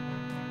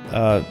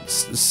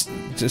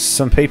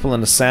people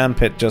in a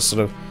sandpit just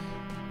sort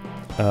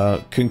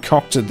of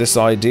concocted this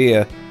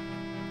idea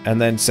and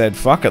then said,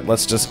 fuck it,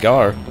 let's just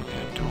go.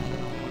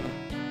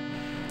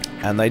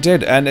 And they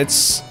did, and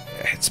it's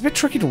a bit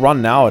tricky to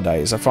run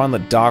nowadays. I find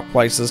that Dark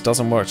Places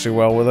doesn't work too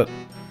well with it.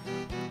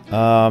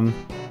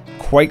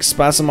 Quake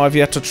Spasm I've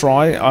yet to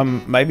try.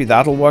 Maybe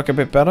that'll work a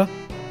bit better.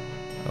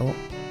 Oh.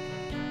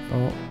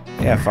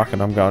 Yeah, fuck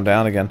it, I'm going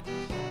down again.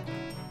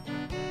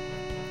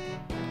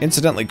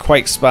 Incidentally,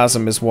 Quake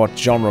Spasm is what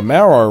John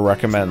Romero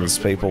recommends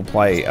people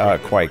play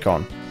Quake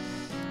on.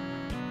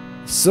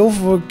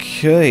 Silver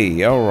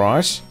Key,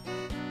 alright.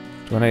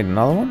 Do I need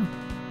another one?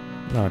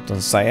 No, it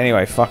doesn't say.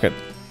 Anyway, fuck it.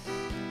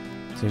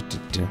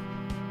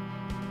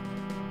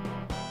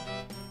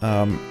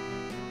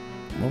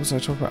 What was I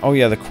talking about? Oh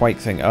yeah, the Quake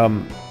thing.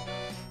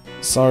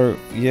 So,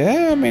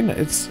 yeah, I mean,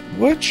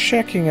 we're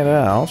checking it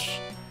out,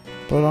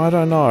 but I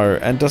don't know.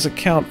 And does it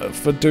count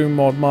for Doom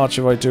Mod March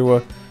if I do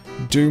a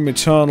Doom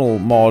Eternal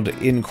mod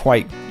in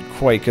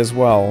Quake as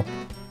well?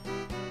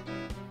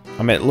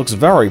 I mean, it looks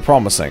very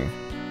promising.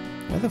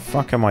 Where the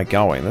fuck am I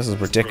going? This is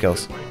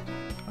ridiculous.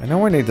 I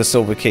know I need the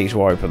silver key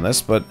to open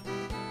this, but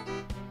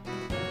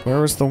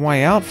where is the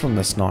way out from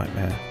this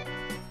nightmare?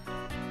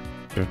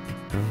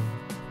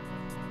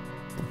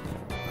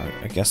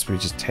 I guess we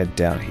just head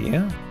down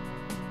here.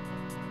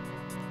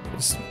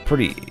 It's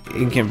pretty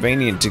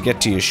inconvenient to get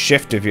to your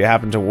shift if you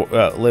happen to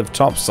live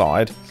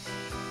topside.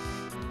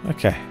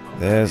 Okay,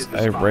 there's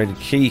a red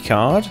key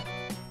card.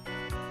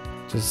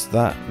 Does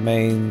that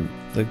mean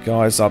the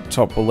guys up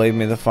top will leave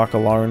me the fuck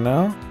alone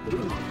now?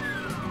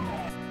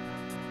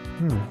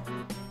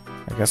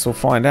 I guess we'll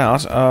find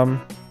out.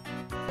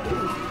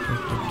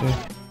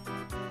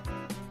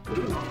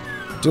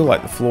 Do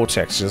like the floor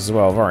textures as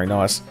well, very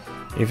nice.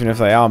 Even if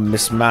they are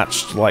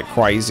mismatched like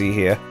crazy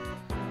here.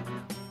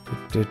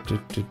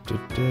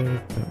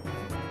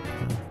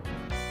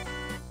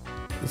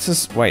 This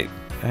is... wait,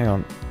 hang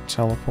on.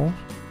 Teleport?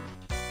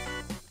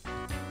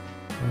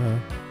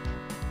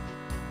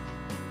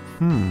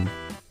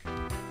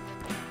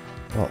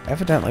 Well,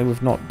 evidently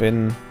we've not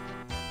been...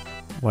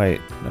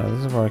 wait, no,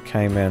 this is where I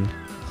came in.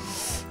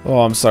 Oh,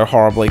 I'm so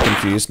horribly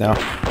confused now.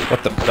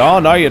 What the... oh,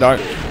 no you don't.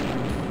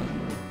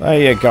 There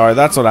you go,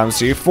 that's what happens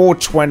to you.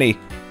 420.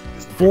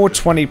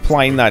 420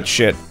 playing that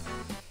shit.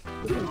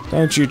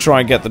 Don't you try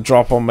and get the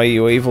drop on me,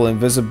 you evil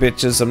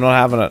invisibitches. I'm not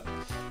having it.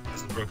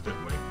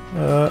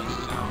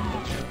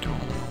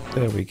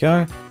 There we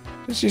go.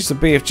 Just use the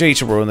BFG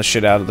to ruin the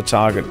shit out of the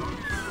target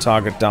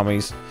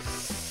dummies.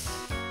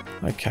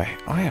 Okay,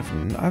 I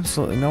have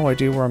absolutely no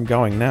idea where I'm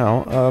going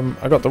now.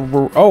 I got the...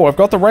 oh, I've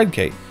got the red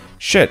key.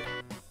 Shit.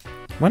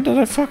 When did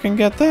I fucking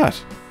get that?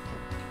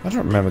 I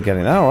don't remember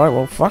getting that. Alright,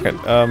 well, fuck it.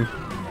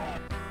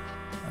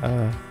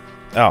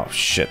 Oh,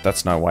 shit,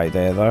 that's no way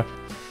there, though.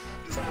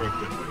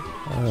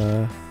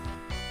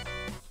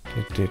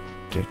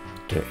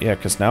 Yeah,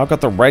 because now I've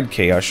got the red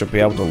key, I should be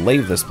able to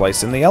leave this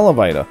place in the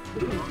elevator.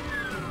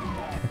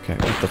 Okay,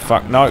 what the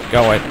fuck? No,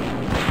 go away.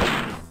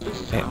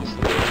 Yeah.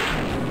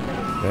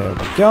 There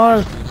we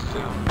go.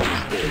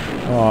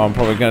 Oh, I'm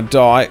probably gonna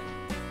die.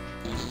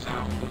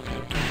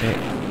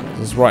 Yeah,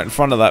 this is right in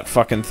front of that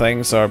fucking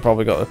thing, so I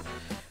probably got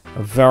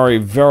a very,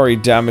 very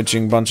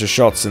damaging bunch of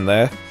shots in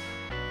there.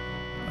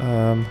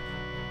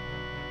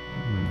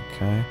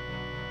 Okay.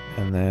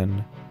 And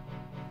then...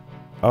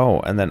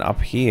 oh, and then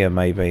up here,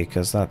 maybe,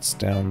 because that's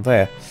down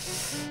there.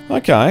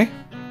 Okay.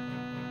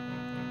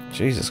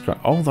 Jesus Christ.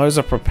 Oh, those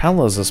are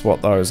propellers is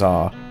what those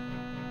are.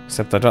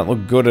 Except they don't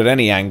look good at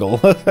any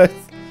angle.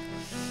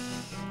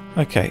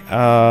 Okay,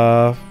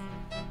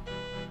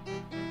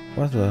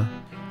 what the...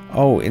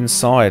 oh,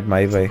 inside,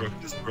 maybe.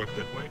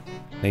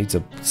 Needs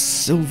a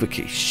silver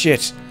key.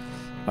 Shit.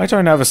 I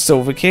don't have a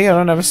silver key. I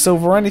don't have a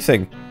silver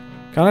anything.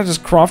 Can't I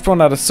just craft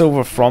one out of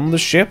silver from the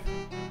ship?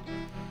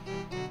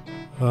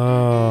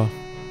 I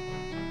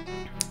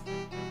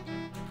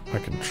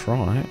can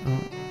try. Oh,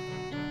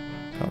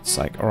 God's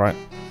sake. Alright.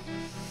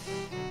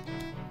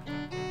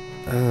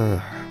 I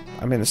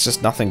mean, there's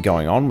just nothing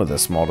going on with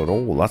this mod at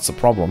all. That's the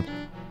problem.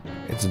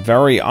 It's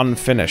very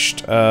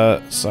unfinished.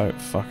 So,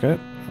 fuck it.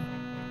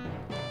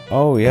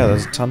 Oh, yeah,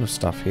 there's a ton of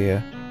stuff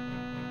here.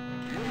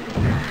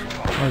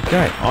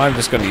 Okay, I'm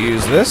just going to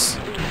use this.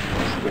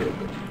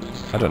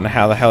 I don't know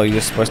how the hell you're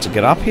supposed to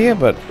get up here,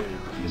 but...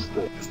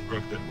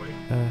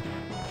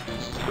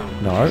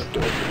 no.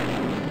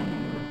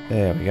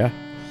 There we go. I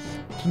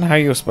don't know how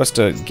you were supposed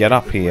to get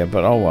up here,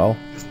 but oh well.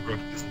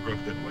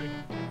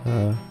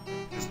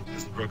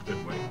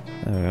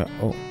 There we go.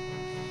 Oh.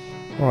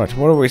 Alright,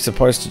 what are we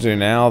supposed to do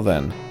now,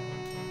 then?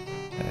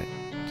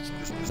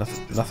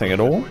 Nothing at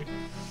all?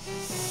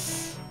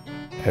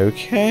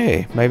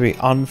 Okay, maybe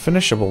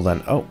unfinishable,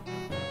 then. Oh.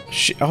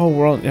 Oh,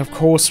 we're on, of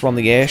course we're on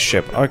the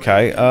airship.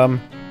 Okay, what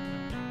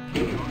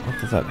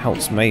the that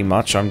helps me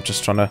much. I'm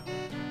just trying to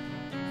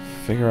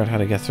figure out how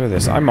to get through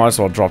this. I might as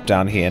well drop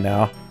down here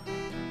now.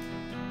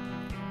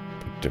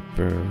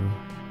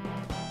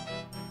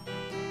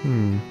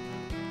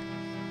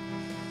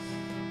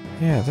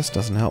 Yeah, this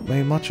doesn't help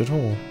me much at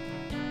all.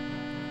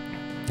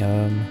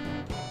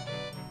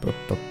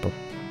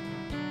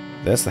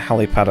 There's the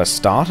helipad I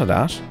started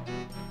at.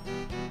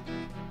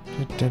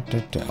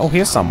 Oh,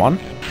 here's someone.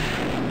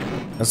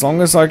 As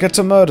long as I get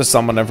to murder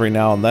someone every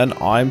now and then,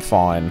 I'm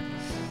fine.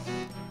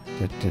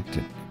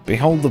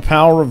 Behold the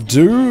power of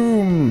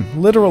doom!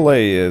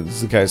 Literally,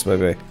 is the case may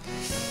be.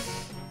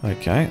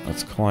 Okay,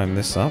 let's climb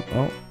this up.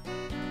 Oh.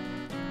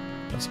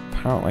 That's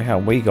apparently how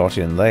we got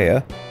in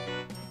there.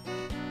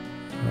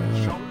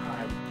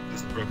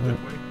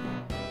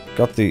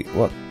 Got the,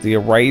 what? The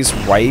erase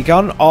ray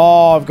gun?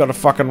 Oh, I've got a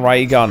fucking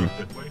ray gun.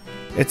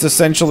 It's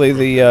essentially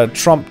the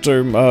Trump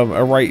Doom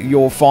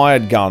you're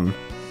fired gun.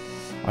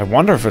 I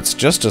wonder if it's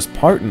just as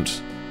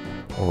potent.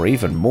 Or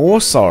even more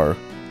so.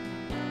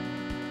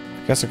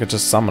 I guess I could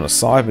just summon a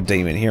cyber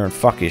demon here and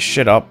fuck his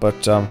shit up,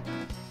 but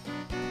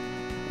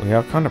we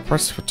are kind of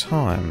pressed for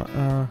time.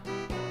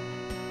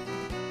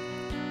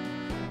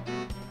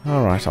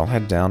 Alright, I'll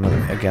head down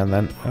again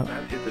then. Oh.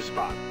 That hit the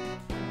spot.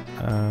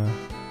 There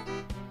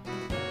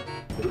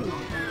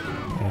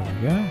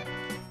we go.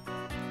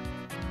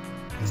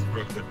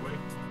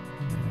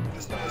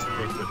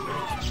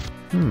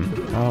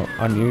 Oh,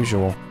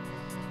 unusual.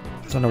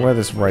 Don't know where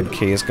this red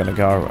key is gonna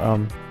go. I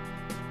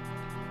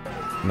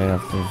mean, I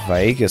have the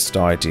vaguest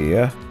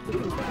idea.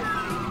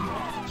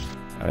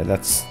 I mean,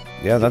 that's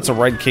a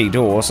red key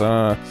door,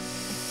 so...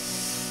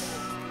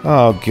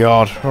 Oh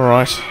god,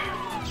 alright.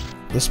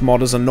 This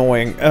mod is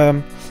annoying.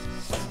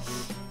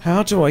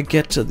 How do I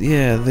get to...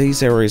 Yeah,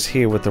 these areas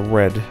here with the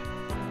red.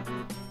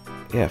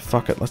 Yeah,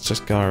 fuck it, let's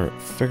just go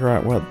figure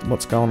out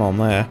what's going on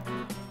there.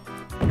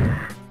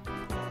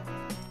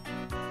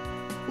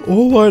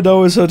 All I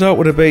know is I don't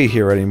want to be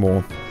here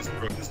anymore.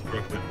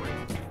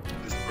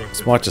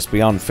 This might just be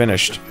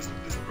unfinished.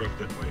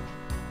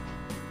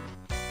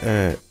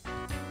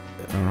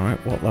 Alright,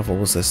 what level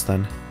was this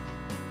then?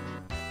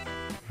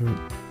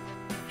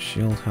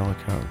 Shield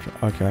helicopter.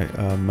 Okay,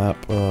 map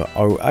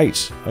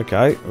 08.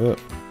 Okay.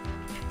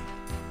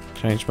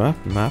 Change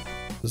map. Map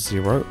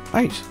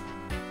 08.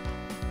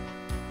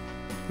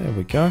 There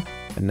we go.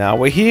 And now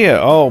we're here.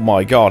 Oh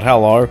my god,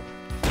 hello.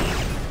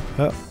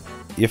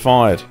 You're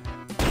fired.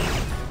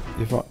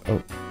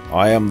 Oh,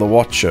 I am the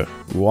Watcher,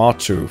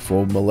 Uatu,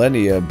 for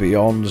millennia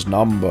beyond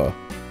number.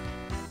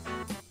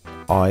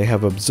 I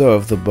have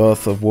observed the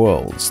birth of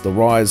worlds, the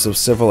rise of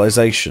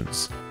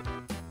civilizations,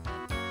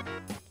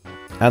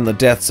 and the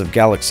deaths of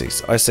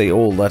galaxies. I see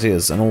all that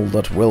is and all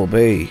that will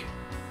be.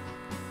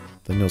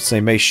 Then you'll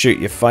see me shoot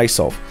your face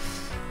off.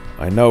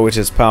 I know it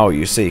is power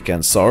you seek,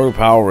 and so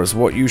power is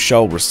what you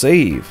shall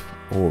receive,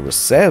 or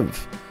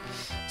receive.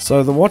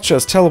 So the Watcher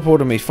has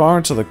teleported me far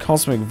into the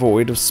cosmic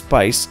void of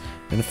space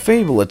in a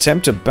feeble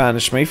attempt to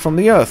banish me from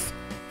the Earth.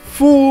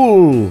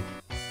 Fool!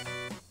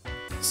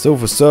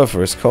 Silver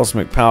Surfer's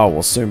cosmic power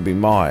will soon be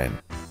mine.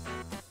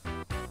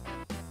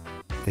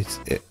 I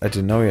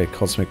didn't know he had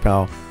cosmic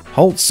power.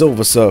 Halt,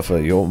 Silver Surfer,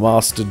 your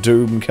Master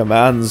Doom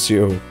commands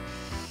you.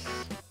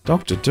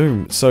 Dr.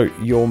 Doom, so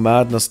your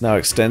madness now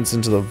extends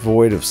into the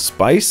void of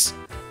space?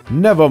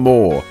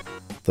 Nevermore!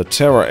 The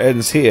terror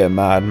ends here,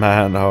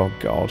 madman. Oh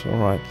god,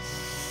 alright.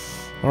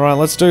 Alright,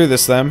 let's do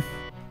this then.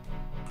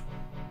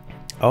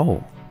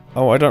 Oh.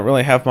 Oh, I don't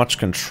really have much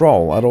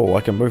control at all.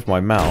 I can move my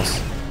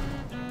mouse.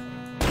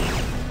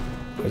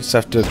 I just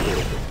have to,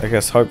 I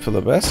guess, hope for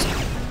the best.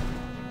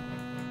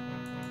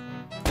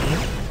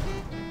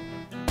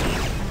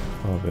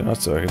 Oh, it'd be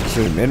nice so I can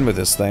zoom in with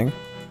this thing.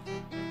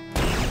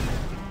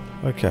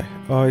 Okay.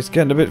 Oh, he's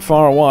getting a bit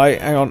far away.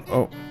 Hang on.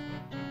 Oh.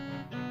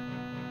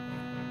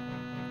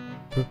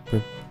 Boop,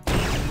 boop.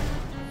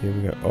 Here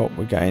we go. Oh,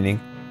 we're gaining.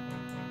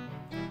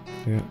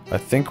 Yeah. I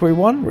think we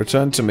won.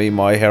 Return to me,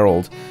 my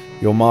herald.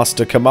 Your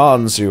master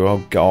commands you.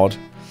 Oh, God.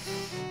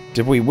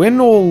 Did we win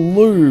or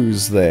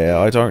lose there?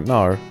 I don't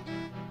know.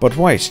 But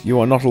wait, you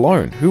are not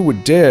alone. Who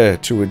would dare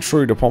to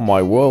intrude upon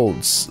my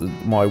world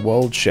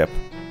ship?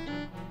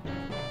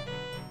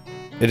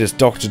 It is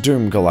Dr.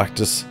 Doom,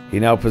 Galactus. He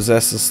now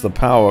possesses the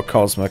power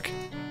cosmic.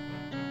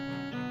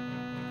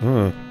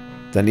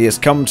 Then he has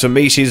come to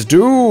meet his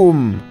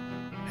doom!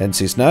 Hence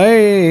his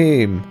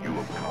name! You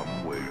have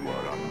come where you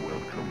are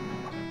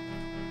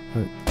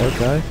unwelcome.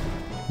 Okay.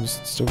 I'm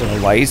still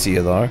gonna lazy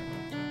you though.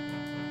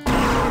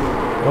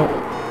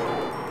 Oh.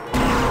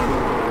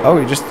 Oh,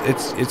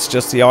 it's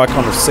just the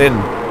icon of sin.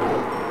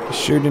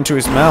 Just shoot into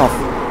his mouth.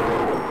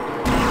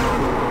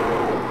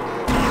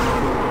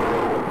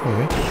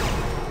 Okay.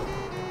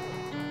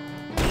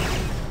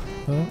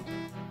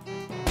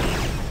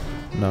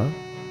 No.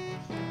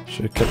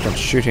 Should have kept on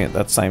shooting at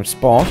that same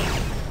spot.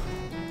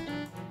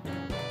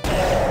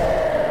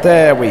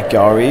 There we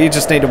go. He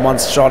just needed one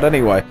shot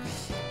anyway.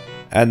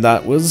 And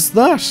that was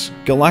that.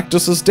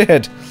 Galactus is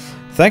dead.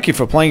 Thank you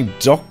for playing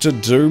Dr.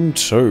 Doom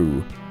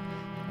 2.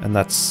 And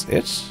that's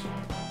it?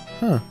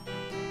 Huh.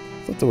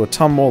 thought there were a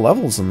ton more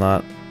levels than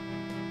that.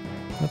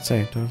 Let's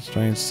see.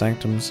 Strange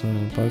sanctums.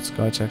 Both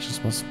sky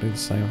textures must be the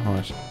same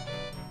height.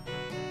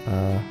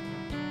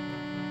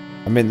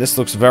 I mean, this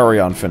looks very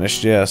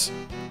unfinished, yes.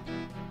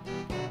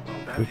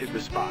 That hit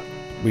the spot.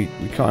 We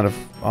kind of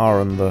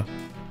are in the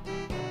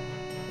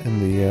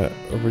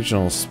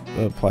original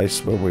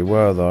place where we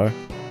were, though.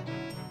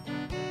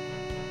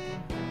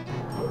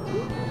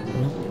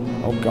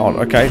 Oh god,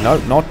 okay, no,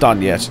 not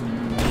done yet.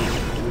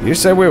 You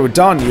said we were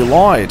done, you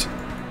lied.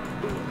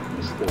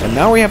 And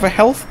now we have a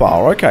health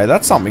bar, okay,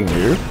 that's something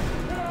new.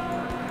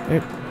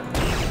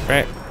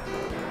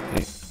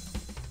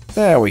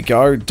 There we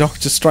go,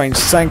 Doctor Strange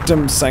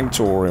Sanctum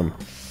Sanctorum.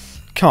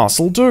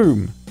 Castle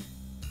Doom.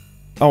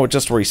 Oh, it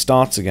just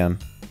restarts again.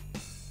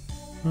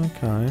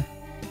 Okay.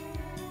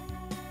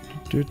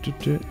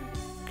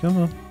 Come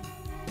on.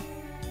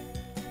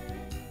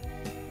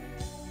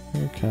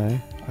 Okay.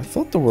 I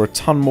thought there were a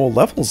ton more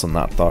levels than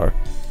that, though.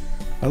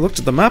 I looked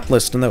at the map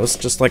list and there was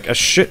just like a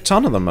shit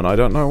ton of them, and I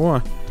don't know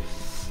why.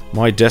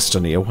 My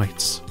destiny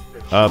awaits.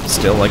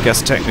 Still, I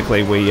guess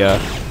technically we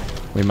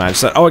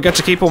managed that. Oh, I get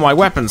to keep all my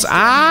weapons.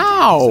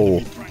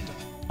 Ow!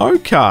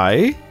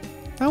 Okay.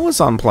 That was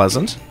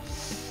unpleasant.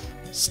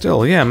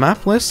 Still, yeah,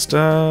 map list,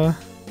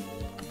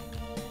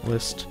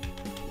 list.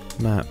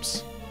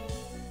 Maps.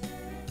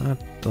 That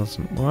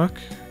doesn't work.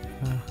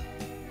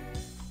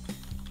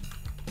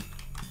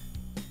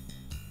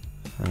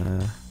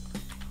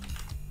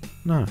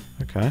 No,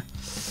 okay.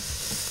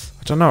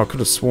 I don't know, I could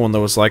have sworn there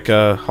was like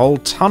a whole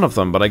ton of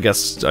them, but I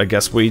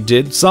guess we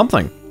did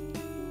something.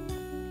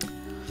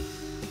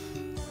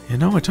 You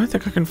know, I don't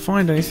think I can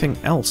find anything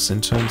else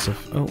in terms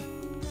of... Oh.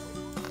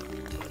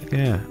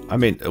 Yeah, I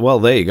mean, well,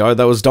 there you go.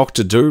 That was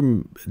Doctor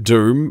Doom,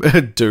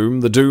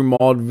 the Doom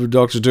mod,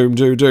 Doctor Doom,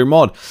 Doom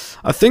mod.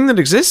 A thing that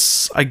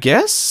exists, I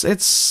guess?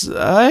 It's,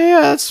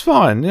 yeah, it's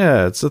fine.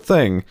 Yeah, it's a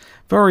thing.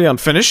 Very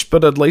unfinished,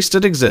 but at least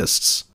it exists.